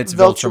Vickermite? It's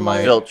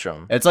Viltrumite. Viltrumite.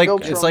 Viltrum. It's like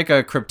Viltrum.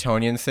 a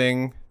Kryptonian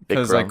thing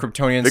because like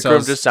Kryptonian Vikram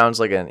cells. just sounds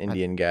like an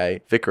Indian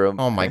guy. Vikram.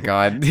 Oh my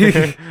god.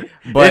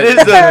 But it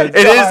is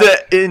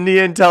the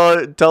Indian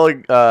tele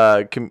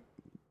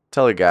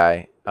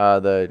guy.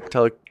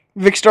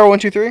 Vicstar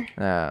 123,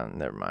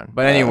 Never mind.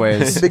 But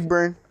anyways, Big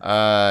Brain.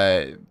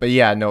 but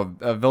yeah, no,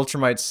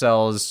 Viltrumite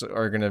cells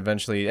are gonna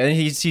eventually, and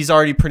he's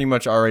already pretty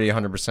much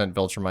 100%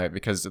 Viltrumite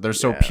because they're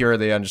so Yeah. pure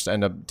they just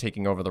end up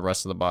taking over the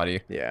rest of the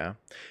body. Yeah,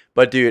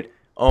 but dude,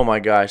 oh my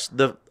gosh,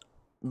 the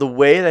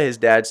way that his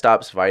dad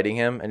stops fighting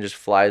him and just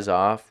flies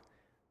off,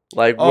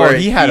 like Oh, where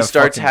he had a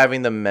starts fucking-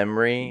 having the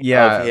memory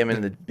Yeah. of him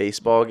in the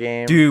baseball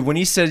game. Dude, when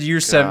he said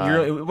you're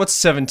God. what's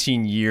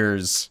 17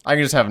 years? I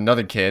can just have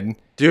another kid.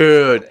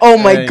 Dude, Oh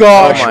my Hey,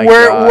 gosh! oh my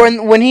Where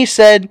God. when he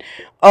said,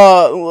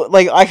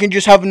 like I can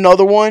just have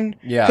another one.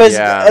 Yeah. Because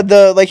Yeah.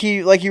 like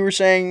you were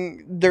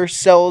saying, their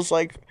cells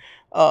like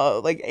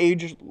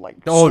age like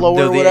slower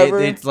no, or whatever.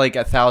 it's like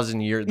 1,000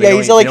 years. They Yeah, don't-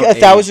 he's like they don't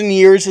 1,000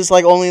 years is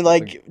like only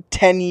like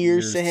 10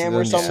 years to him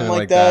or and something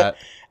like that.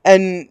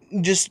 And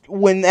just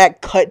when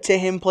that cut to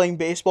him playing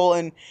baseball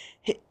and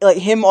like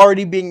him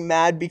already being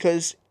mad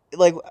because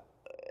like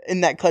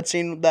in that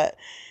cutscene that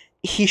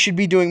he should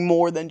be doing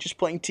more than just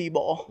playing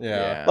t-ball.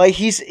 Yeah. Like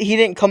he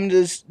didn't come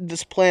to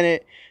this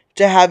planet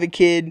to have a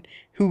kid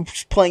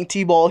who's playing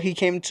t-ball. He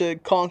came to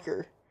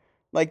conquer,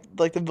 like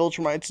the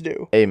Viltrumites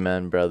do.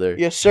 amen, brother.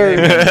 Yes, sir.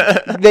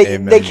 they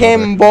Amen, came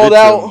brother. and balled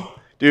Vitrum. out.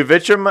 Dude,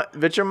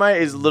 Vitramite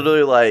is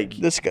literally like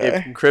This guy.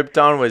 if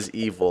Krypton was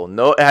evil.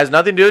 No, it has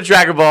nothing to do with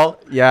Dragon Ball.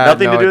 Yeah,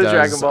 nothing no, to do it with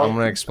Dragon does. Ball. I'm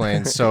gonna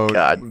explain. So,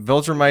 God.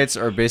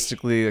 Viltrumites are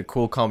basically a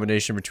cool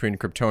combination between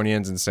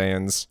Kryptonians and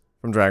Saiyans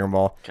from Dragon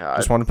Ball. God.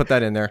 Just want to put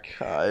that in there.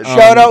 God.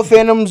 Shout out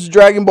Phantom's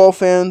Dragon Ball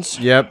fans.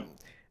 Yep,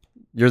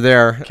 you're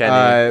there,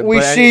 Kenny. We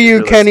but see you,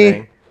 You're Kenny.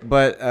 listening.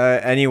 But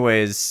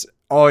anyways,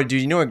 oh, dude,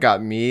 you know what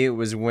got me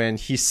was when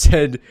he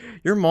said,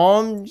 "Your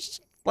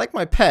mom's like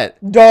my pet."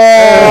 Dog.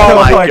 Oh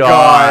my my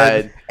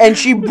god. God. And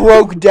she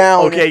broke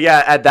down. Okay,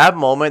 yeah, at that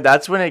moment,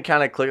 that's when it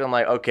kind of clicked. I'm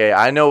like, okay,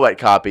 I know what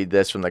copied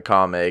this from the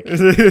comic.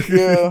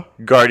 Yeah.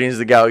 Guardians of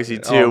the Galaxy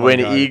 2, Oh my when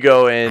God.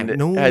 Ego I and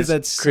know has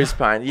that's- Chris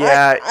Pine.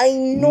 Yeah, I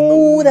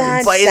know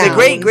that but in the sounds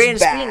grand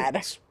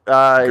bad.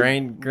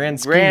 Grand scheme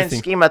of grand things.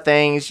 scheme of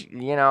things,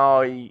 you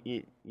know,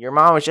 your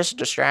mom was just a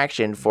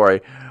distraction for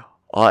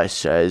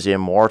us as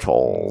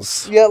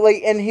immortals. Yeah,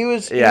 like, and he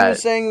was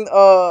saying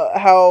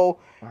how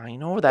I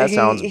know that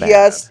sounds bad. he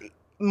asked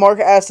Mark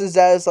asked his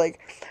dad is like,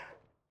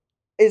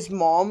 is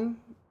mom's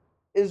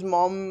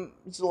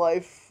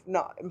life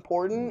not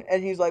important?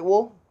 And he's like,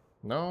 well,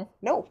 No.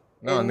 no.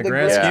 No, in the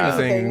grand scheme of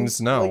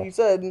things, no. Like you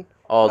said,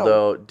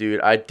 Although,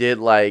 dude, I did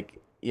like,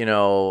 you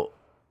know,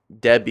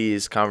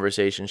 Debbie's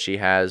conversation she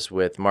has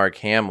with Mark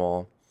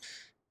Hamill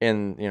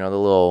in, you know, the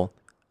little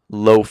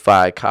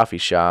lo-fi coffee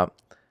shop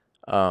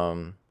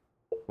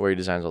where he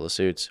designs all the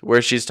suits,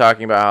 where she's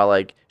talking about how,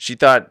 like, she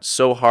thought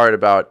so hard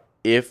about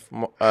if,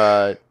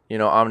 you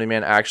know,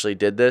 Omni-Man actually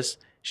did this.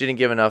 She didn't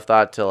give enough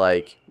thought to,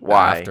 like,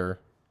 why. After.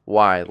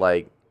 Why?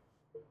 Like,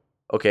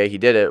 okay, he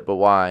did it, but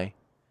why?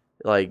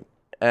 Like,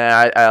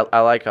 and I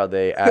like how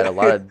they add a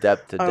lot of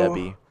depth to I-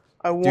 Debbie.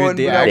 I won,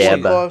 they but I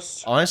actually-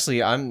 lost.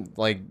 Honestly, I'm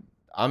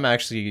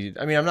actually,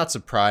 I mean, I'm not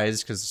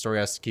surprised because the story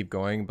has to keep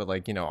going, but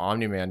like, you know,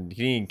 Omni-Man,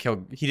 he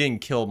didn't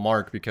kill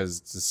Mark because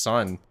it's his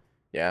son.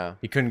 Yeah.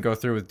 He couldn't go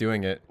through with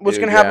doing it. What's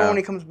Dude, gonna happen yeah. when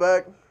he comes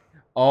back?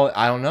 Oh,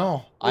 I don't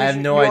know. I have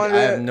should- no you idea. I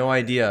wanna- have no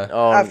idea.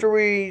 Oh, After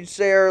we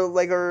say what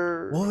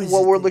What was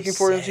we're it looking they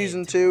for in said?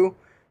 season 2,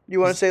 you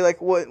want to say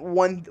like what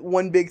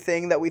one big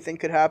thing that we think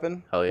could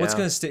happen? hell yeah. What's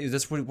gonna stay?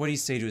 That's what did he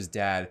say to his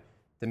dad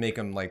to make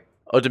him like?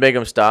 Oh, to make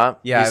him stop?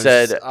 Yeah, He it was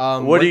said, just,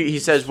 what do you, he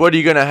says, what are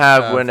you going to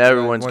have when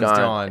everyone's everyone's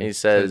gone? And he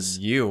says,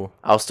 you.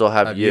 I'll still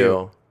have Have you.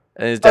 you.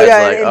 And his Oh dad's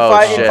yeah, like, in,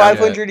 oh, in shit.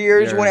 500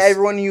 years, when Years.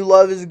 everyone you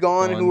love is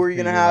gone, Gone, who are you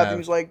gonna who have? have? He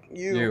was like,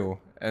 you.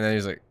 And then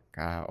he's like,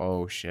 God,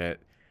 oh shit.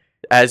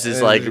 As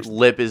his like It's-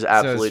 lip is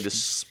absolutely it's-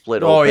 just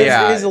split Oh open.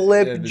 yeah, His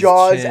lip, and his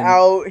jaws chin.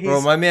 out. Bro,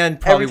 He's, my man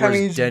probably every time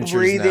wears he's dentures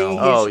breathing,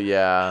 now. Oh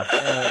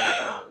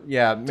yeah.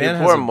 Yeah, Dude, man.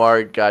 poor Has a,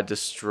 Mark got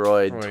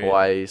destroyed Oh, yeah.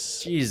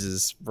 twice.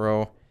 Jesus,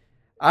 bro.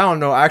 I don't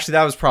know. Actually,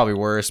 that was probably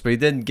worse, but he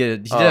didn't get it.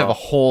 He did have a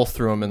hole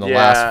through him in the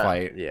last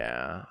fight.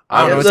 Yeah.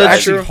 I don't know. It's That's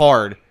actually true.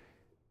 hard.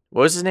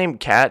 What was his name?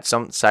 Cat?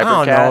 Some cyber I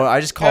don't cat? know. I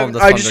just call him the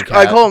I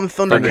Thundercat. call him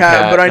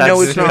Thundercat, but I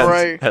know it's not That's-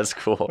 right. That's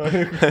cool.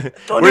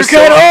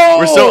 Thundercat!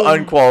 We're so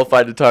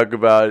unqualified to talk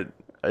about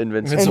Invincible,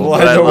 Invincible,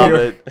 but I I know love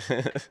we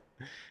it.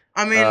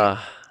 I mean,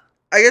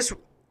 I guess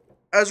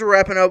as we're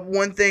wrapping up,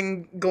 one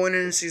thing going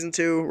into season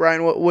 2,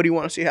 Ryan, what do you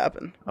want to see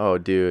happen? Oh,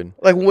 dude.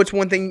 Like, what's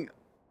one thing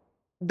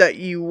that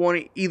you want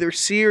to either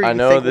see or you I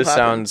know think this will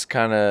happen? sounds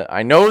kind of...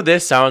 I know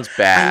this sounds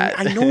bad.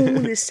 I know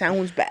this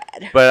sounds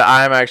bad. But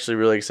I'm actually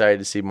really excited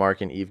to see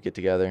Mark and Eve get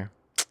together.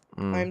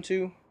 I am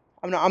too.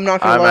 I'm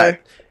not gonna lie.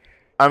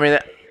 I mean,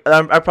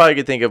 I probably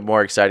could think of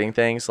more exciting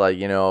things, like,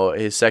 you know,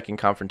 his second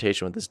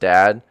confrontation with his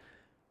dad.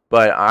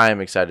 But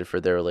I'm excited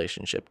for their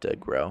relationship to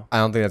grow. I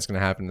don't think that's gonna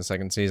happen in the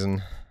second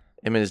season.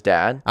 Him and his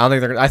dad? I don't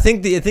think they're. I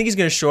think he's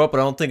gonna show up, but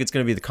I don't think it's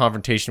gonna be the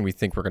confrontation we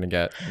think we're gonna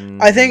get.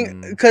 I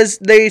think because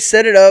they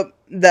set it up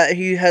that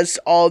he has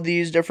all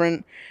these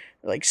different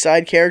like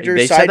side characters.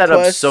 They side set that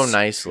quests. up so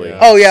nicely.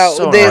 Oh yeah,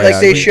 So they nice.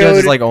 like they He does showed.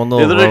 his, like own They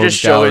little literally rogues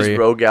just show gallery. his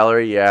rogue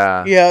gallery,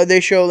 yeah. Yeah,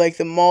 they show like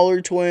the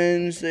Mahler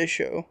twins. They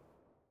show.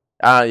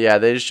 Yeah,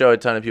 they just show a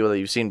ton of people that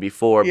you've seen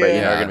before, but you know,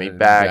 Yeah. are gonna be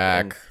back.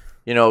 And,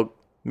 you know,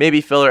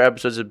 maybe filler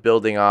episodes of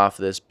building off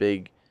this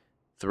big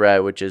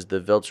threat, which is the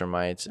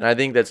Viltrumites. And I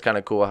think that's kind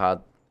of cool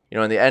how, you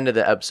know, in the end of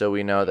the episode,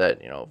 we know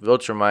that, you know,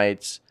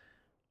 Viltrumites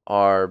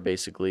are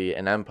basically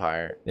an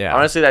empire. Yeah.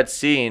 Honestly, that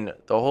scene,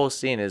 the whole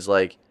scene is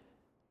like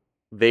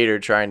Vader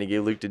trying to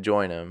get Luke to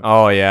join him.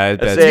 Oh yeah,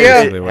 That's that's it.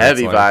 basically what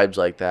Heavy it's like. vibes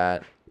like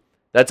that.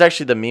 That's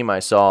actually the meme I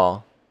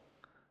saw.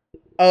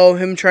 Oh,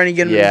 him trying to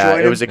get him to Yeah, join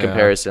it him. was a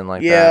comparison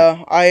like that.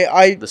 Yeah,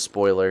 I The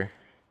spoiler.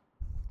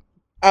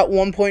 at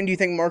one point, do you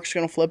think Mark's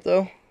gonna flip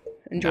though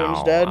and join his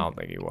No, dad? I don't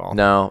think he will.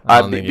 No,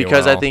 I don't think he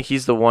because I will. think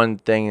he's the one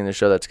thing in the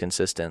show that's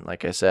consistent.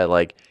 Like I said,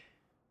 like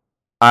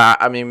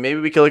I mean, maybe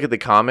we could look at the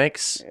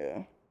comics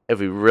Yeah. if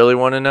we really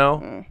want to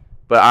know. Mm.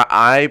 But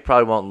I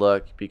probably won't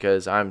look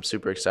because I'm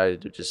super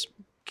excited to just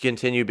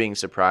continue being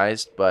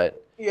surprised.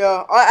 But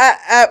Yeah,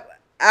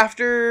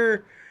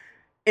 after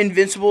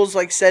Invincible's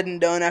like said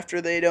and done,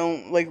 after they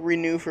don't like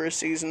renew for a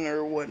season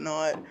or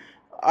whatnot,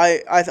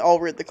 I'll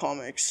read the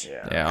comics.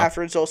 Yeah.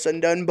 After it's all said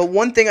and done. But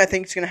one thing I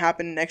think is gonna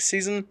happen next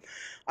season,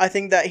 I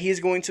think that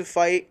he's going to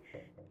fight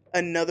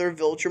another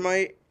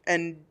Viltrumite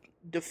and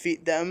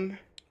defeat them.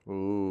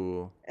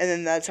 ooh, And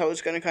then that's how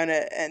it's gonna kind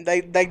of end.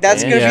 Like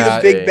that's gonna be Yeah,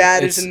 the big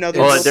bad is it's-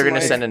 another. oh, it's- they're gonna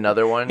Viltrumite. send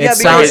another one. Yeah, It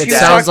because sounds. It he's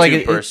sounds like too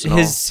it, personal.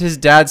 his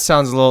dad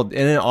sounds a little. And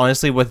then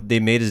honestly, what they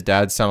made his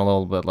dad sound a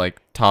little bit like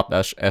top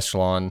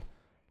echelon.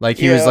 Like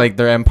he was Yeah. like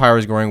their empire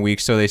was growing weak,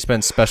 so they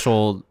spent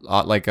special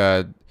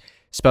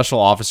special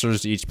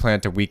officers to each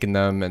planet to weaken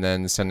them, and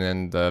then send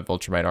in the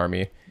Viltrumite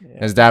army.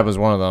 And his dad was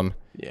one of them.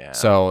 Yeah.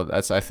 So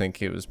I think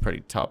he was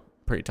pretty top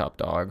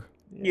dog,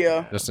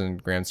 Yeah, just in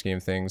grand scheme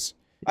of things.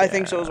 I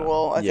think so as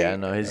well. I Yeah,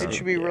 think no, his- it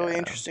should be really yeah.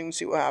 interesting to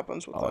see what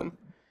happens with them.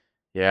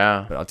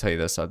 Yeah. But I'll tell you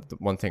this: the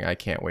one thing I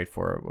can't wait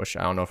for, which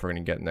I don't know if we're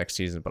gonna get next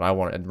season, but I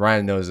want. And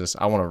Ryan knows this.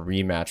 I want a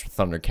rematch with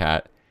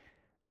Thundercat.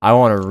 I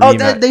want a Oh,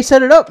 rematch. they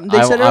set it up.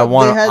 They set it up.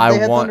 They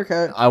had want,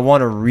 Thundercat. I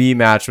want a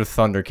rematch with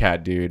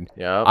Thundercat, dude.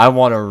 Yep. I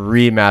want a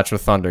rematch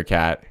with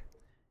Thundercat.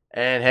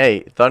 And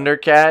hey,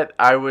 Thundercat,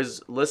 I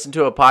was listening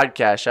to a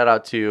podcast. Shout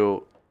out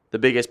to the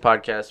biggest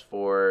podcast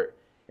for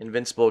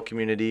Invincible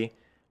community.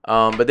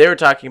 But they were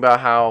talking about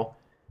how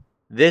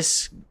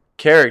this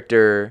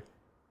character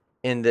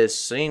in this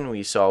scene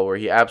we saw where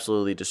he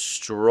absolutely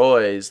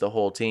destroys the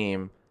whole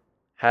team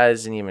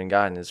hasn't even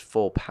gotten his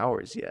full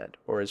powers yet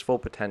or his full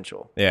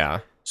potential. Yeah.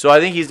 So I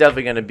think he's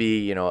definitely going to be,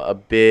 you know, a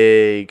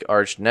big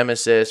arch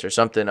nemesis or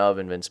something of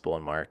Invincible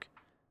and Mark.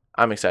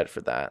 I'm excited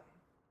for that.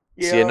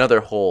 See Yeah. another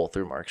hole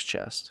through Mark's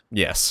chest.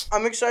 Yes.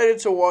 I'm excited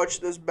to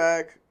watch this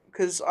back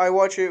because I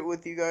watch it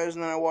with you guys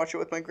and then I watch it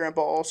with my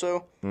grandpa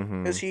also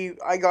Mm-hmm. because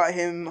I got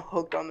him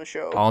hooked on the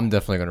show. I'm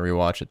definitely gonna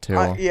rewatch it too.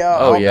 Yeah,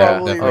 Oh, I'll yeah.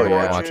 probably Definitely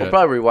rewatch rewatch it. We'll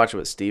probably rewatch it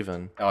with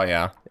Steven. Oh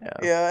yeah.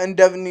 Yeah, and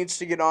Devin needs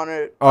to get on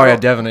it. Oh yeah.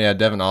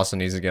 Devin also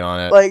needs to get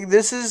on it. Like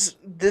this.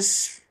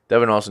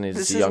 Devin also needs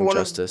This to see is Young one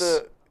Justice.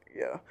 of the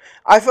yeah.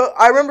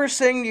 I remember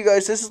saying to you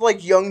guys, this is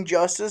like Young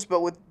Justice but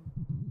with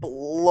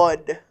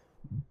blood.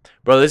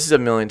 Bro, this is a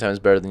million times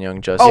better than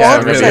Young Justice. Oh, Yeah,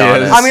 I'm 100%. gonna be really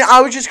is. honest. I mean,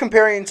 I was just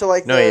comparing to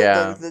like No,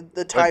 yeah.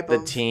 the type like the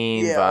of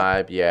teen yeah.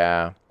 vibe,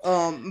 yeah.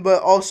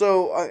 But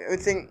also I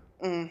think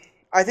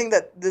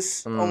that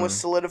this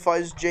almost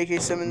solidifies J.K.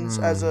 Simmons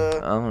as I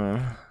don't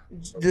know.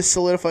 this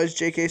solidifies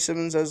J.K.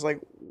 Simmons as like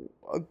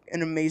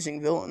an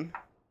amazing villain.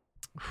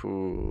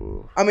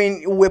 Ooh. I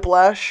mean,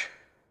 Whiplash,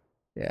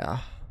 yeah.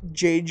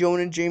 J.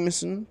 Jonah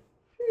Jameson,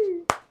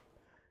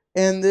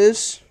 and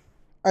this.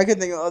 I could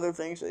think of other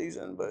things that he's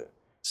in, but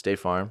State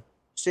Farm.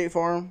 State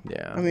Farm.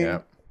 Yeah. I mean, Yeah.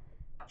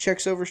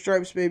 checks over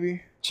stripes,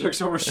 baby.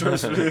 Chicks over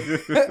shorts.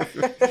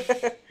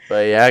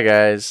 But yeah,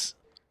 guys,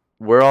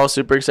 we're all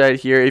super excited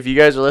here. If you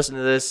guys are listening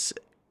to this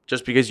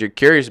just because you're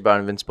curious about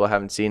Invincible,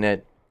 haven't seen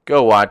it,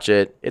 go watch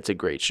it. It's a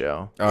great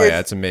show. Oh yeah,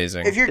 it's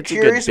amazing. If you're It's a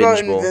good curious about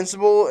bingeable.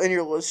 Invincible and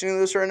you're listening to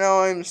this right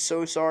now, I'm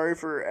so sorry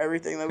for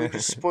everything that we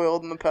just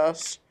spoiled in the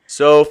past.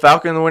 So,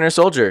 Falcon and the Winter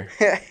Soldier.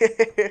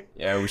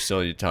 Yeah, we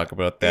still need to talk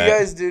about You that.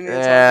 guys do need to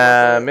talk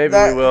Yeah, about that. maybe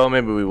That- we will,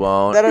 maybe we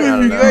won't. That I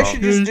don't you know. guys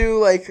should just do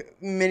like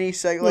mini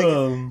like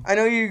I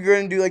know you're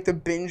gonna do like the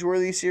binge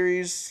worthy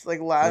series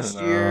like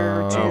last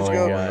year or 2 years Oh my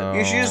ago. God.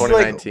 You should just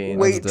 2019. like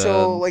wait That's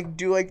till dead. like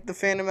do like the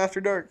Phantom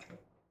After Dark.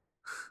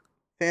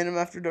 Phantom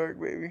After Dark,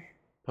 baby.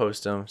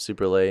 Post them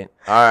super late.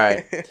 All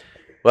right.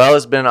 Well,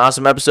 it's been an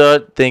awesome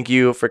episode. Thank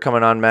you for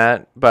coming on,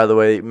 Matt. By the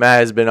way,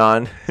 Matt has been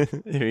on.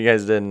 If you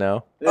guys didn't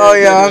know. Oh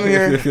yeah, I'm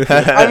here.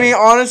 I mean,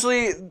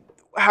 honestly,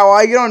 how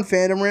I get on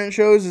Phantom Rant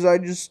shows is I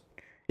just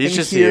He's am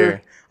just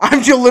here.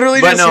 I'm just literally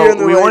But just here. no, And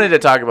they're we like, wanted to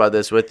talk about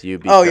this with you.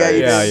 Oh, Because, yeah,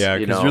 you Yeah, yeah,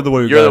 you 'cause know, you're the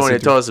one who you're the got one who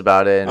us told us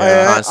about it. And I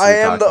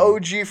am the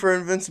honestly OG for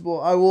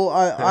Invincible. I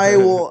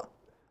will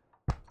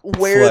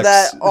wear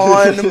Flex. that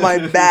on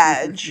my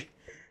badge.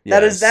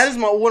 Yes. That is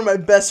one of my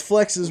best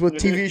flexes with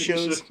TV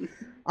shows.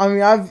 I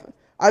mean,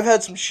 I've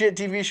had some shit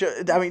TV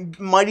shows. I mean,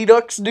 Mighty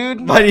Ducks,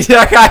 dude. My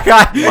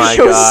That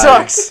show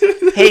God. sucks.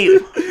 Hey,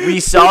 we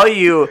saw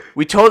you.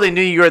 We totally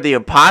knew you were the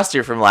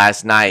imposter from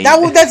last night.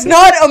 That's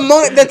not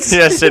among that's.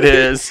 Yes, it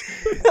is.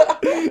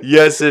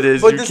 Yes, it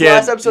is. But You this can't-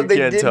 last episode, you they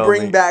can't did tell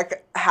bring me.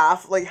 back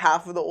half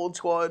of the old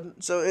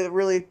squad, so it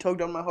really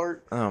tugged on my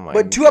heart. Oh my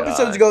But 2 God.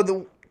 episodes ago,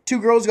 the 2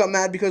 girls got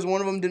mad because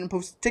one of them didn't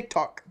post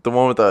TikTok. The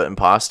one with the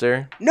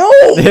imposter. No,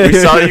 We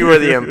saw you were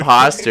the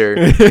imposter.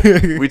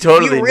 We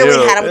totally you really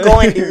knew. had him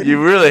going, dude.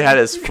 You really had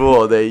us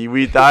fooled.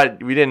 We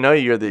thought we didn't know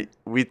you were the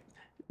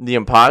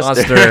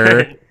imposter.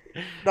 Imposter.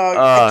 Dog,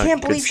 Ah, I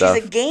can't good believe stuff.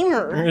 she's a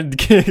gamer.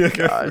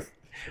 God.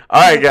 All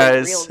right, Real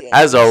guys. games.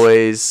 As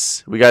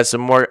always, we got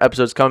some more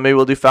episodes coming. Maybe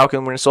we'll do Falcon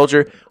and Winter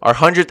Soldier. Our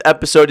 100th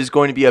episode is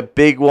going to be a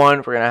big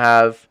one. We're gonna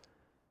have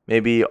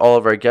maybe all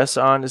of our guests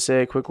on to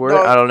say a quick word.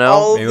 Dog, I don't know.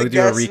 all Maybe the we'll do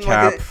a guests and,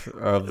 like,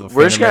 recap of the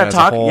We're just Phantom gonna as a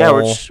talk. Yeah,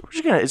 we're whole.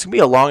 just gonna. It's gonna be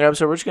a long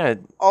episode. We're just gonna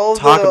all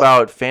talk the,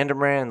 about Fandom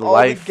Rand, all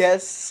life. the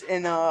guests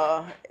in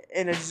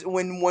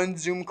one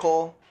Zoom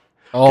call,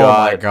 Oh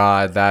my God.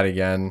 god, that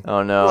again.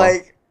 Oh no!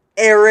 like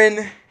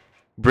Aaron,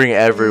 Bring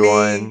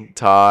everyone. me,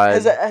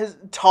 Todd. has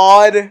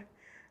Todd,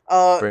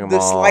 Bring 'em the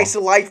all. Slice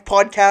of Life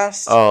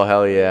podcast. Oh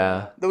hell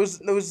yeah,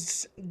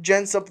 Those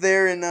gents up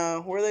there in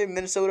where are they?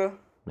 Minnesota.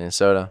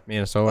 Minnesota.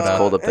 Minnesota.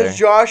 cold up There's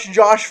there.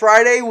 Josh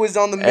Friday was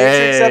on the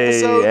Matrix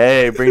episode.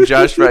 Hey, bring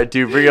Josh right,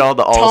 dude. Bring all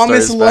the all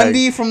Thomas stars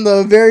Lundy back. from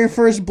the very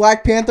first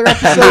Black Panther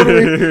episode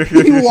where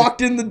he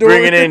walked in the door.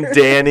 Bringing in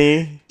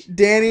Danny,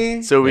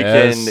 Danny. so we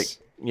Yes.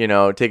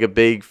 can, take a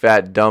big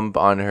fat dump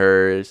on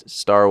her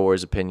Star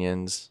Wars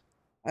opinions.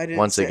 I didn't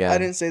once say, again. I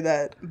didn't say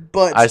that,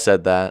 but I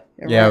said that.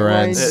 Yeah,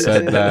 Ryan did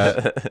said say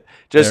that.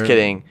 Just There-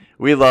 kidding.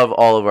 We love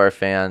all of our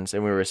fans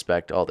and we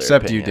respect all their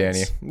Except you,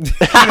 Danny.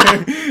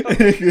 opinions.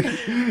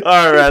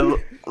 All right,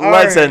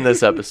 let's right. end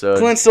this episode.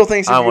 Clint still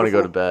thinks I you're want to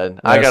go to beautiful.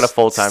 bed. I got a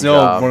full-time Still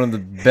job. one of the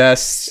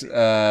best.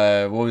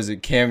 What was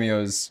it?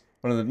 Cameos.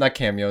 One of the not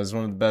cameos.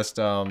 One of the best.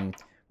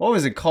 What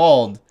was it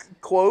called?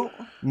 Quote.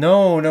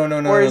 No.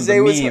 Or The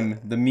Zay was- meme.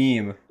 The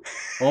meme.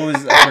 What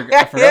was? I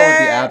forgot what the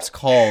app's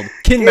called.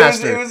 Kin It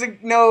Master. was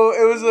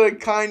a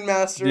kind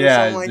master. Or yeah,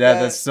 something like yeah.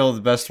 that. That's still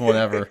the best one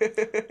ever.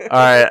 All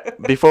right.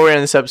 Before we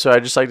end this episode,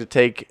 I'd just like to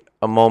take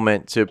a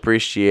moment to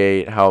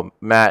appreciate how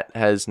Matt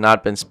has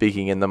not been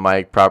speaking in the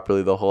mic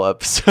properly the whole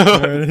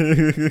episode.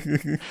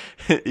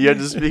 You have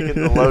to speak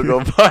in the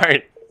logo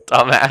part,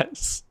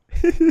 dumbass.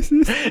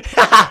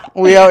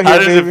 We out here, How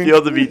does baby. it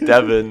feel to be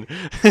Devin?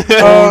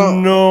 Oh,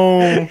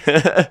 no.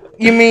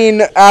 You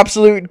mean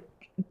absolute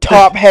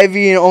top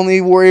heavy and only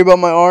worry about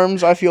my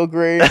arms? I feel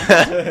great.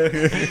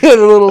 The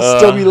little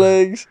stubby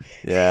legs.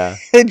 Yeah,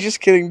 Just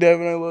kidding,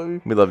 Devin. I love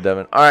you. we love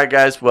Devin. All right,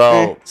 guys.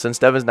 Well, since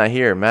Devin's not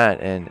here, Matt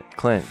and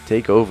Clint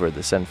take over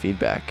the Send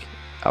Feedback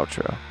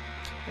outro.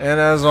 And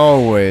as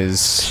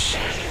always,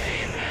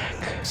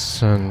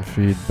 send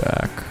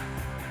feedback.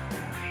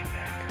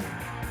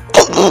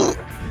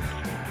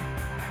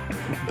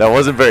 That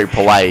wasn't very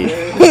polite.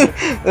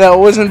 That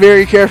wasn't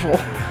very careful.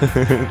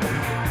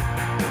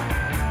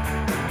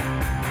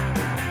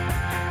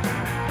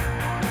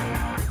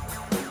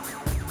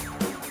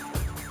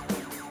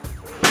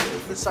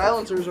 The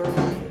silencers are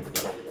on.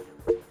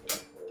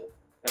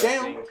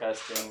 Damn.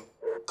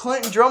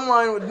 Clinton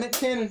Drumline with Nick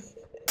Cannon.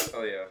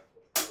 Oh yeah.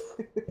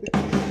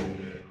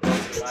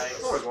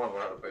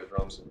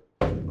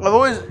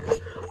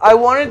 I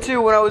wanted to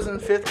when I was in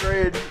 5th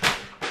grade,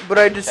 but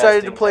I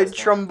decided to play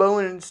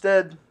trombone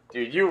instead.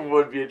 Dude, you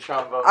would be a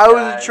trombone I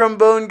was a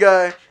trombone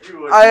guy.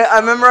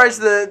 I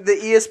memorized the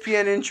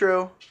ESPN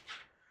intro.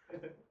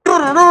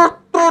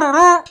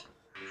 I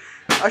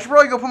should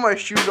probably go put my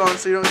shoes on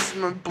so you don't see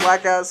my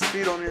black ass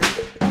feet on here.